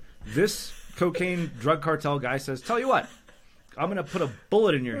put, this cocaine drug cartel guy says, tell you what, I'm going to put a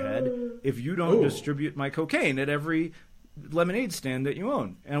bullet in your head if you don't distribute my cocaine at every lemonade stand that you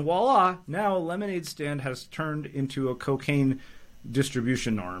own. And voila, now a lemonade stand has turned into a cocaine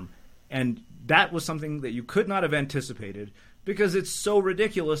distribution arm. And that was something that you could not have anticipated because it's so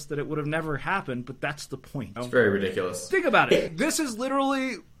ridiculous that it would have never happened, but that's the point. It's very ridiculous. Think about it. This is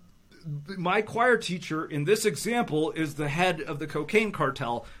literally... My choir teacher in this example is the head of the cocaine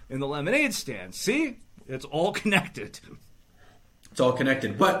cartel in the lemonade stand. See? It's all connected. It's all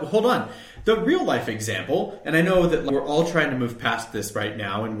connected. But hold on. The real life example, and I know that we're all trying to move past this right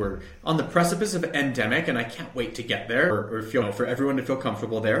now, and we're on the precipice of an endemic, and I can't wait to get there, or for everyone to feel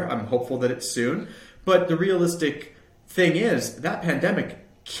comfortable there. I'm hopeful that it's soon. But the realistic thing is, that pandemic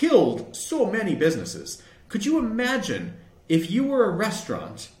killed so many businesses. Could you imagine if you were a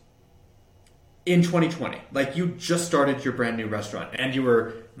restaurant in 2020, like you just started your brand new restaurant and you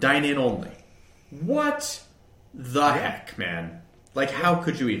were dine-in only? What the heck, man? Like, how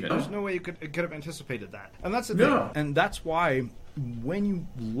could you even? There's no way you could have anticipated that. And that's the thing. And that's why when you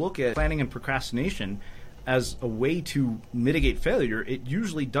look at planning and procrastination as a way to mitigate failure, it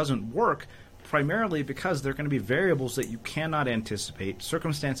usually doesn't work, primarily because there are going to be variables that you cannot anticipate,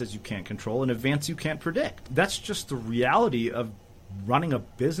 circumstances you can't control, and events you can't predict. That's just the reality of running a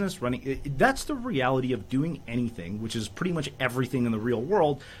business, that's the reality of doing anything, which is pretty much everything in the real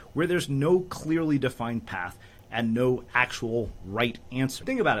world, where there's no clearly defined path and no actual right answer.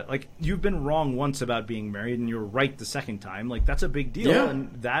 Think about it. Like, you've been wrong once about being married and you're right the second time. Like, that's a big deal. Yeah.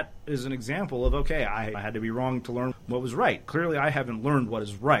 And that is an example of, okay, I had to be wrong to learn what was right. Clearly, I haven't learned what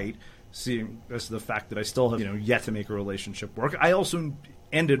is right, seeing as the fact that I still have, yet to make a relationship work. I also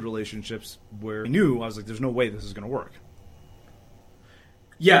ended relationships where I knew, I was like, there's no way this is going to work.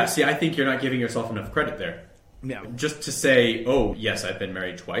 Yeah, see, I think you're not giving yourself enough credit there. Yeah. Just to say, oh, yes, I've been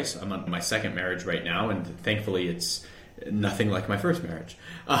married twice. I'm on my second marriage right now, and thankfully it's nothing like my first marriage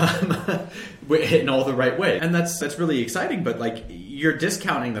in all the right way. And that's really exciting, but like you're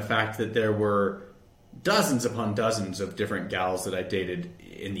discounting the fact that there were dozens upon dozens of different gals that I dated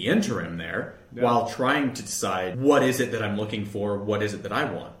in the interim there while trying to decide what is it that I'm looking for, what is it that I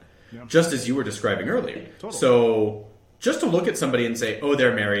want, just as you were describing earlier. Totally. So just to look at somebody and say, oh,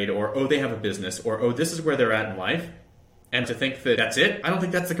 they're married, or oh, they have a business, or oh, this is where they're at in life, and to think that that's it, I don't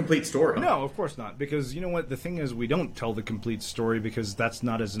think that's the complete story. No, of course not. Because you know what? The thing is, we don't tell the complete story because that's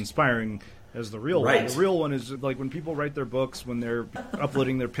not as inspiring as the real one. The real one is like when people write their books, when they're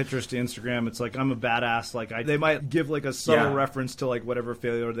uploading their pictures to Instagram, it's like, I'm a badass. Like they might give like a subtle reference to like whatever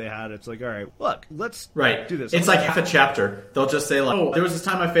failure they had. It's like, all right, look, let's do this. It's like half a chapter. They'll just say like, oh, there was this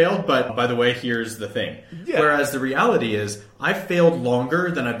time I failed, but by the way, here's the thing. Yeah. Whereas the reality is, I've failed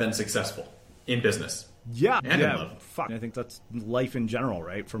longer than I've been successful in business. Yeah. And in love. I think that's life in general,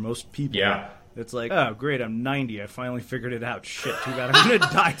 right? For most people. Yeah. It's like, oh, great, I'm 90. I finally figured it out. Shit, too bad. I'm going to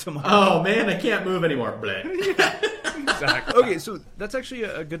die tomorrow. Oh, man, I can't move anymore. Exactly. Okay, so that's actually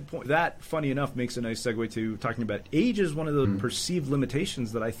a good point. That, funny enough, makes a nice segue to talking about age is one of the perceived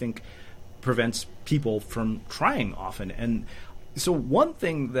limitations that I think prevents people from trying often. And so one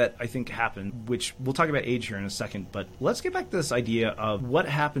thing that I think happened, which we'll talk about age here in a second, but let's get back to this idea of what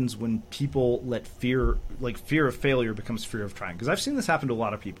happens when people let fear of failure becomes fear of trying. Because I've seen this happen to a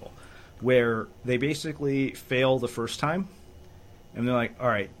lot of people, where they basically fail the first time, and they're like, all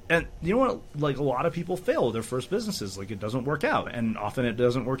right. And you know what? Like, a lot of people fail their first businesses. Like, it doesn't work out. And often it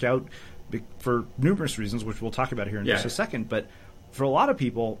doesn't work out for numerous reasons, which we'll talk about here in just a second. But for a lot of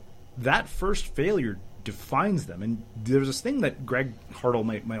people, that first failure defines them. And there's this thing that Greg Hartle,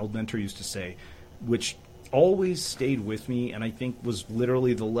 my old mentor, used to say, which always stayed with me, and I think was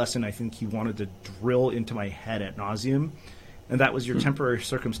literally the lesson I think he wanted to drill into my head ad nauseum. And that was, your temporary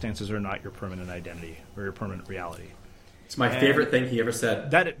circumstances are not your permanent identity or your permanent reality. It's my favorite thing he ever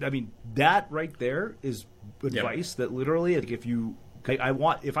said. That right there is advice that literally, like,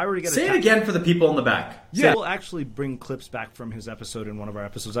 if I were to get say it again for the people in the back. Yeah, we'll actually bring clips back from his episode in one of our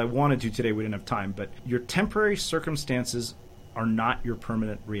episodes. I wanted to today, we didn't have time. But your temporary circumstances are not your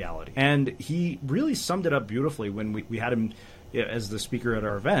permanent reality. And he really summed it up beautifully when we had him as the speaker at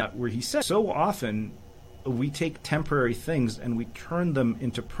our event, where he said, so often we take temporary things and we turn them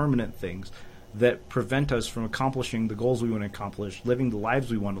into permanent things that prevent us from accomplishing the goals we want to accomplish, living the lives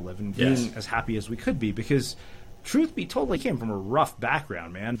we want to live, and being as happy as we could be. Because truth be told, he came from a rough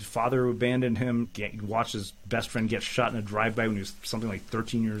background, man. His father abandoned him, watched his best friend get shot in a drive-by when he was something like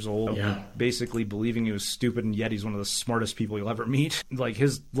 13 years old, basically believing he was stupid, and yet he's one of the smartest people you'll ever meet. Like,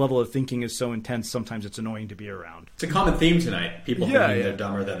 his level of thinking is so intense, sometimes it's annoying to be around. It's a common theme tonight. People thinking they're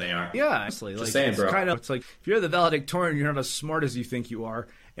dumber than they are. Yeah, honestly. Just saying, bro. It's like, if you're the valedictorian, you're not as smart as you think you are.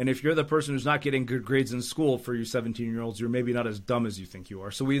 And if you're the person who's not getting good grades in school for you 17-year-olds, you're maybe not as dumb as you think you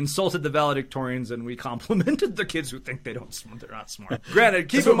are. So we insulted the valedictorians and we complimented the kids who think they're not smart. Granted,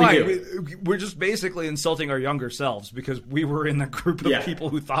 keep in mind, we're just basically insulting our younger selves because we were in the group of people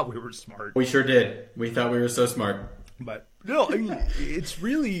who thought we were smart. We sure did. We thought we were so smart. But no, I mean, it's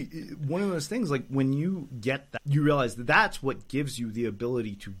really one of those things, like, when you get that, you realize that that's what gives you the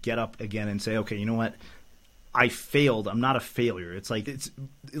ability to get up again and say, okay, you know what? I failed. I'm not a failure. It's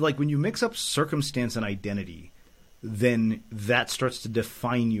like when you mix up circumstance and identity, then that starts to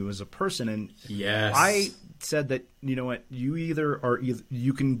define you as a person. And I said that, you know what, you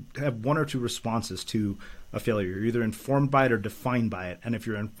can have one or two responses to a failure. You're either informed by it or defined by it. And if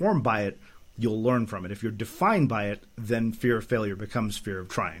you're informed by it, you'll learn from it. If you're defined by it, then fear of failure becomes fear of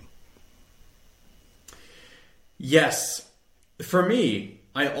trying. Yes. For me,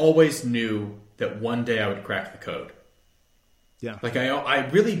 I always knew that one day I would crack the code. Yeah. Like I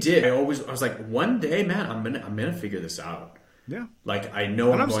really did. I was like, one day, man, I'm gonna figure this out. Yeah. Like, I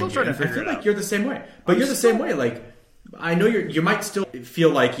know I'm going to. I feel like you're the same way. But you're the same way. Like, I know you might still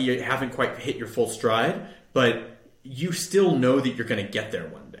feel like you haven't quite hit your full stride, but you still know that you're going to get there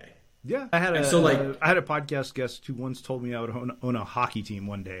one day. Yeah. I had a podcast guest who once told me I would own a hockey team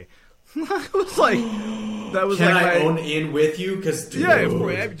one day. I was like, Can I own in with you? Because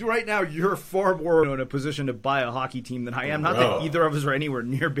right now you're far more in a position to buy a hockey team than I am. Not that either of us are anywhere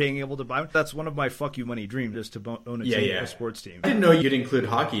near being able to buy one. That's one of my fuck you money dreams, is to own a sports team. I didn't know you'd include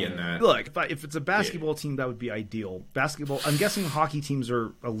hockey in that. Look, if it's a basketball team, that would be ideal. Basketball, I'm guessing hockey teams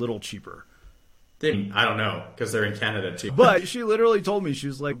are a little cheaper. I don't know, because they're in Canada too. But she literally told me, she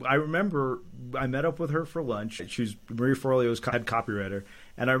was like, I remember I met up with her for lunch. She's Marie Forleo's head copywriter.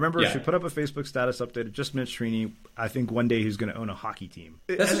 And I remember she put up a Facebook status update. It just mentioned Srini. I think one day he's going to own a hockey team.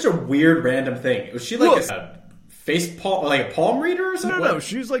 That's such a weird, random thing. Was she like a like a palm reader or something? No.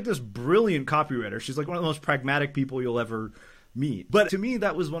 She's like this brilliant copywriter. She's like one of the most pragmatic people you'll ever meet. But to me,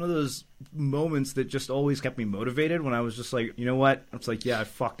 that was one of those moments that just always kept me motivated when I was just like, you know what? It's like, yeah, I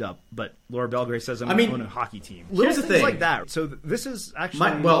fucked up. But Laura Belgray says I'm on a hockey team. Here's the thing. like that. So this is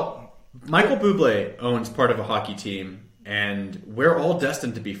actually... Michael Bublé owns part of a hockey team, and we're all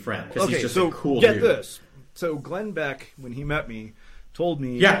destined to be friends. Because he's just a cool dude. Get this. So Glenn Beck, when he met me, told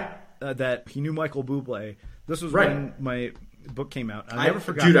me that he knew Michael Bublé. This was when my book came out. I never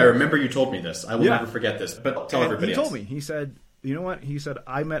forgot. Dude, I remember you told me this. I will never forget this. But tell everybody else. He told me. He said, you know what? He said,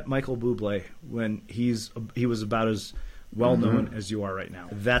 I met Michael Bublé when he was about as well known as you are right now.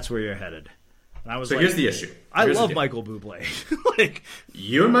 That's where you're headed. And I was here's the issue. I love Michael Bublé. Like,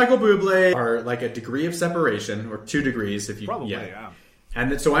 you and Michael Bublé are like a degree of separation, or 2 degrees if you... Probably, yeah.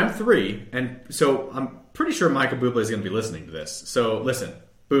 And so I'm 3, and so I'm pretty sure Michael Bublé is going to be listening to this. So listen,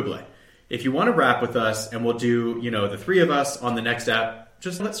 Bublé, if you want to rap with us and we'll do, the 3 of us on the next app,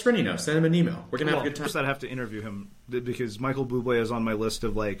 just let Srini know. Send him an email. We're going to have a good time. First, I'd have to interview him because Michael Bublé is on my list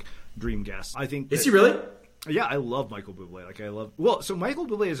of like dream guests. I think. Is he really? Yeah, I love Michael Bublé. So Michael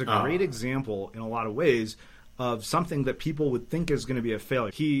Bublé is a great example in a lot of ways of something that people would think is going to be a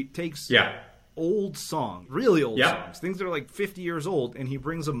failure. He takes old songs, really old songs, things that are like 50 years old, and he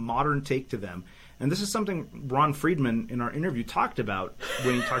brings a modern take to them. And this is something Ron Friedman in our interview talked about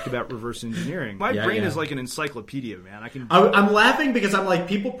when he talked about reverse engineering. My brain is like an encyclopedia, man. I'm laughing because I'm like,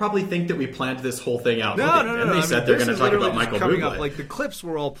 people probably think that we planned this whole thing out. No. And they said they're going to talk about Michael Bublé. Like the clips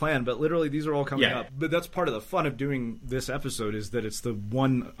were all planned, but literally these are all coming up. But that's part of the fun of doing this episode is that it's the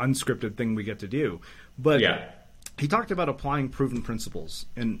one unscripted thing we get to do. But he talked about applying proven principles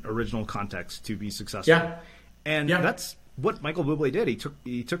in original context to be successful. Yeah. And that's what Michael Bublé did.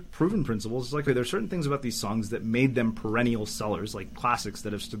 He took proven principles. Like there's certain things about these songs that made them perennial sellers, like classics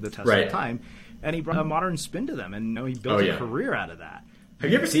that have stood the test of time, and he brought a modern spin to them, and he built a career out of that. Have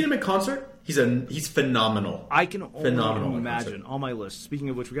you ever seen him in concert? He's phenomenal. I can only imagine. On my list. Speaking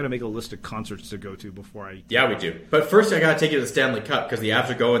of which, we got to make a list of concerts to go to before I. Yeah, we do. But first, I got to take you to the Stanley Cup because the Avs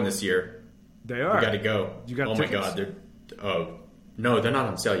are going this year. They are. We got to go. You got tickets? My God! No, they're not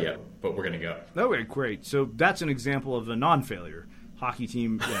on sale yet. But we're going to go. Okay, great. So that's an example of a non-failure. Hockey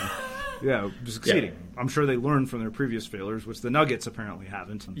team, succeeding. Yeah. I'm sure they learned from their previous failures, which the Nuggets apparently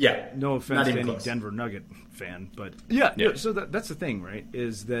haven't. Yeah. No offense to any Denver Nugget fan, but so that's the thing, right,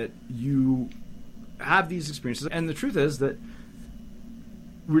 is that you have these experiences. And the truth is that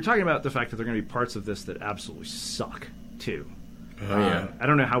we're talking about the fact that there are going to be parts of this that absolutely suck, too. I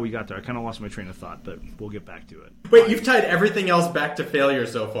don't know how we got there. I kind of lost my train of thought, but we'll get back to it. Wait, you've tied everything else back to failure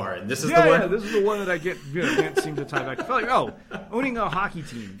so far, and this is the one? Yeah, this is the one that I can't seem to tie back to failure. Oh, owning a hockey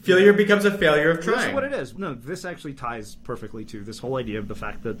team. Failure becomes a failure of trying. This is what it is. No, this actually ties perfectly to this whole idea of the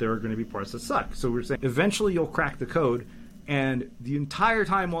fact that there are going to be parts that suck. So we're saying eventually you'll crack the code, and the entire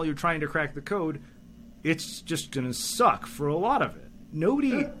time while you're trying to crack the code, it's just going to suck for a lot of it.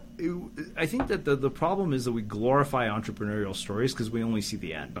 I think that the problem is that we glorify entrepreneurial stories because we only see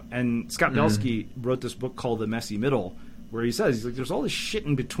the end. And Scott Belsky wrote this book called The Messy Middle, where he says, there's all this shit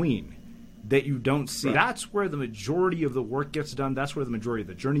in between that you don't see. Right. That's where the majority of the work gets done. That's where the majority of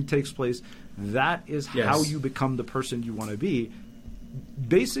the journey takes place. That is how you become the person you want to be.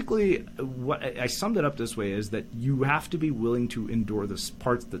 Basically, what I summed it up this way is that you have to be willing to endure the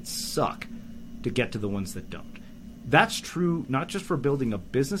parts that suck to get to the ones that don't. That's true not just for building a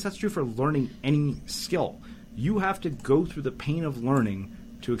business, that's true for learning any skill. You have to go through the pain of learning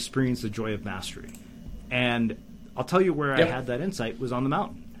to experience the joy of mastery. And I'll tell you where I had that insight was on the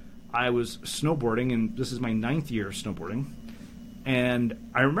mountain. I was snowboarding, and this is my 9th year of snowboarding. And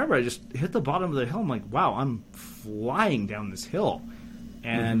I remember I just hit the bottom of the hill. I'm like, wow, I'm flying down this hill.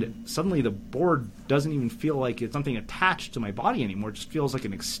 And suddenly the board doesn't even feel like it's something attached to my body anymore. It just feels like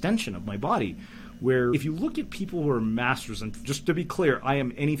an extension of my body. Where if you look at people who are masters, and just to be clear, I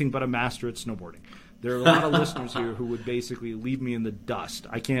am anything but a master at snowboarding. There are a lot of listeners here who would basically leave me in the dust.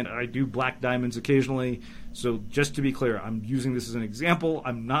 I do black diamonds occasionally. So just to be clear, I'm using this as an example.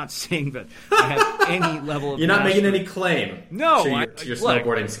 I'm not saying that I have any level of You're not making any claim to your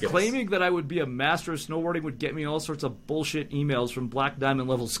snowboarding skills. Claiming that I would be a master of snowboarding would get me all sorts of bullshit emails from black diamond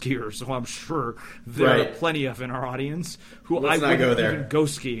level skiers. So I'm sure there are plenty of in our audience who I wouldn't even go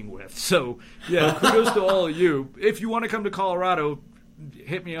skiing with. So kudos to all of you. If you want to come to Colorado,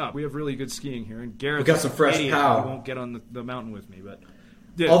 hit me up. We have really good skiing here, and Garrett's got some fresh pow. He won't get on the mountain with me, but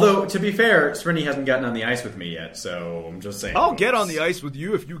although to be fair, Srini hasn't gotten on the ice with me yet, so I'm just saying. I'll get on the ice with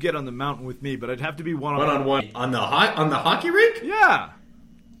you if you get on the mountain with me, but I'd have to be one-on-one on the hockey rink. Yeah,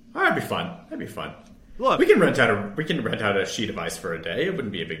 that'd be fun. Look, we can rent out a sheet of ice for a day. It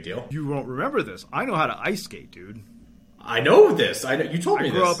wouldn't be a big deal. You won't remember this. I know how to ice skate, dude. I know this. I know you told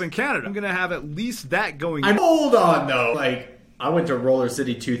me this. I grew up in Canada. I'm gonna have at least that going. Hold on though. Like, I went to Roller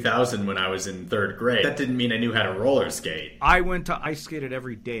City 2000 when I was in 3rd grade. That didn't mean I knew how to roller skate. I went to ice skated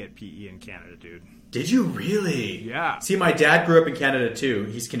every day at PE in Canada, dude. Did you really? Yeah. See, my dad grew up in Canada too.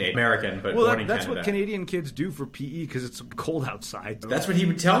 He's Canadian American, but born in Canada. That's what Canadian kids do for PE because it's cold outside. That's what he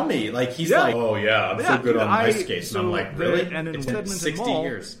would tell me. Like, he's like, "Oh yeah, I'm so good on ice skates." And I'm like, "Really?" And in it's West been Edmonton 60 Mall,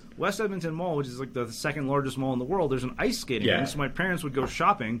 years. West Edmonton Mall, which is like the second largest mall in the world, there's an ice skating rink. So my parents would go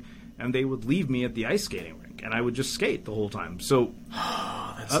shopping, and they would leave me at the ice skating rink, and I would just skate the whole time. So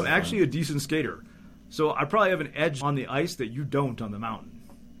I'm actually a decent skater. So I probably have an edge on the ice that you don't on the mountain.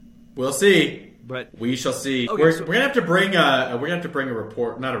 We'll see. But we shall see. Okay, we're gonna have to bring a not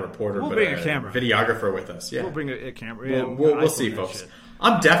a reporter, we'll but bring a camera, videographer with us. Yeah, we'll bring a camera. Yeah, we'll see, folks. Shit.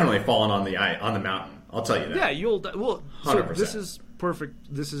 I'm definitely falling on the mountain. I'll tell you that. Yeah, you'll. Well, 100%. So this is perfect.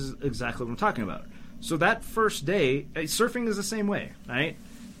 This is exactly what I'm talking about. So that first day, surfing is the same way, right?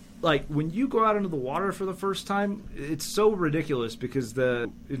 Like, when you go out into the water for the first time, it's so ridiculous because the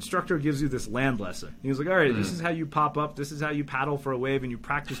instructor gives you this land lesson. He was like, all right, this is how you pop up, this is how you paddle for a wave, and you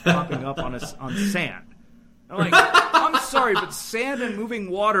practice popping up on sand. I'm like, I'm sorry, but sand and moving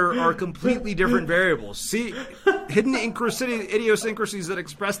water are completely different variables. See, hidden idiosyncrasies that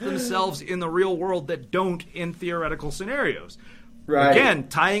express themselves in the real world that don't in theoretical scenarios. Right. Again,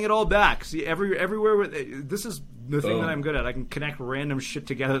 tying it all back. See, everywhere. This is the thing that I'm good at. I can connect random shit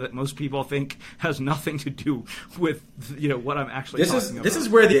together that most people think has nothing to do with what I'm actually talking about. This is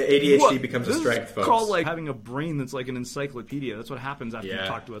where the ADHD becomes a strength, folks. It's called like having a brain that's like an encyclopedia. That's what happens after you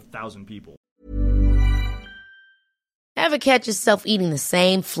talk to 1,000 people. Ever catch yourself eating the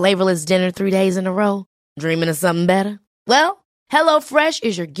same flavorless dinner 3 days in a row? Dreaming of something better? Well, HelloFresh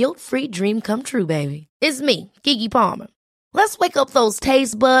is your guilt-free dream come true, baby. It's me, Keke Palmer. Let's wake up those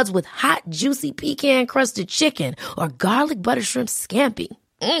taste buds with hot, juicy pecan-crusted chicken or garlic butter shrimp scampi.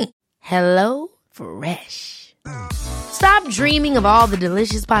 Hello Fresh. Stop dreaming of all the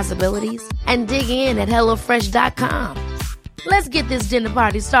delicious possibilities and dig in at HelloFresh.com. Let's get this dinner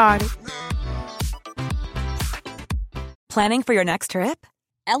party started. Planning for your next trip?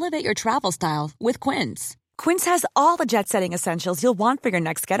 Elevate your travel style with Quince. Quince has all the jet-setting essentials you'll want for your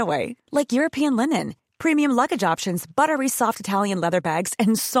next getaway, like European linen, premium luggage options, buttery soft Italian leather bags,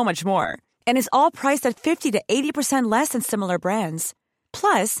 and so much more. And is all priced at 50 to 80% less than similar brands.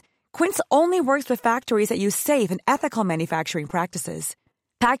 Plus, Quince only works with factories that use safe and ethical manufacturing practices.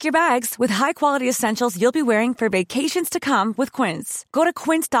 Pack your bags with high-quality essentials you'll be wearing for vacations to come with Quince. Go to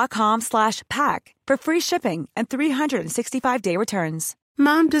quince.com/pack for free shipping and 365-day returns.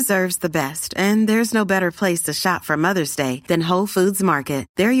 Mom deserves the best, and there's no better place to shop for Mother's Day than Whole Foods Market.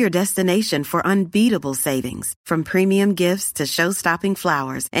 They're your destination for unbeatable savings, from premium gifts to show-stopping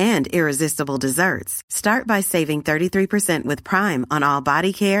flowers and irresistible desserts. Start by saving 33% with Prime on all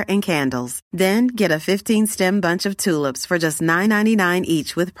body care and candles. Then get a 15-stem bunch of tulips for just $9.99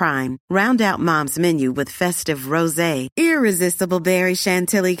 each with Prime. Round out Mom's menu with festive rosé, irresistible berry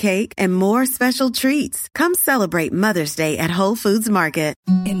chantilly cake, and more special treats. Come celebrate Mother's Day at Whole Foods Market.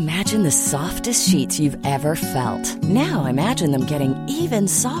 Imagine the softest sheets you've ever felt. Now imagine them getting even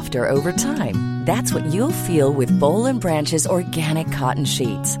softer over time. That's what you'll feel with Boll & Branch's organic cotton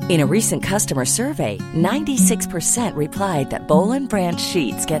sheets. In a recent customer survey, 96% replied that Boll & Branch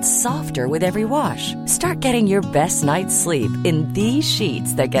sheets get softer with every wash. Start getting your best night's sleep in these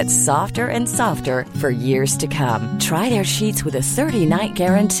sheets that get softer and softer for years to come. Try their sheets with a 30-night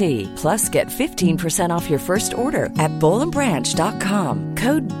guarantee. Plus, get 15% off your first order at bollandbranch.com.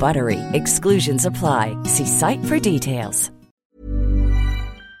 Code BUTTERY. Exclusions apply. See site for details.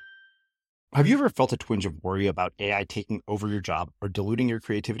 Have you ever felt a twinge of worry about AI taking over your job or diluting your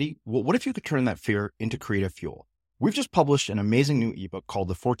creativity? Well, what if you could turn that fear into creative fuel? We've just published an amazing new ebook called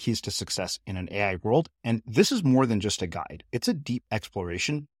The 4 Keys to Success in an AI World, and this is more than just a guide. It's a deep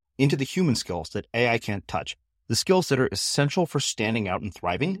exploration into the human skills that AI can't touch, the skills that are essential for standing out and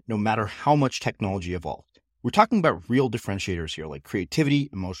thriving no matter how much technology evolves. We're talking about real differentiators here like creativity,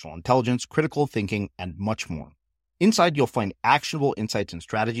 emotional intelligence, critical thinking, and much more. Inside, you'll find actionable insights and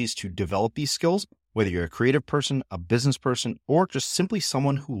strategies to develop these skills, whether you're a creative person, a business person, or just simply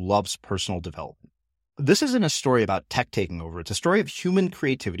someone who loves personal development. This isn't a story about tech taking over. It's a story of human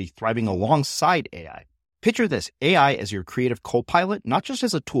creativity thriving alongside AI. Picture this, AI as your creative co-pilot, not just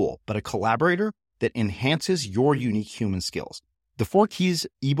as a tool, but a collaborator that enhances your unique human skills. The 4 Keys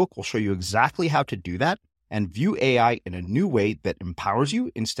ebook will show you exactly how to do that and view AI in a new way that empowers you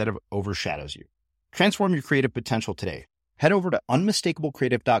instead of overshadows you. Transform your creative potential today. Head over to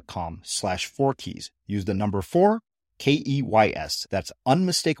unmistakablecreative.com/4keys. Use the number 4, KEYS. That's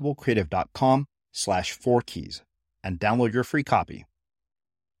unmistakablecreative.com/4keys and download your free copy.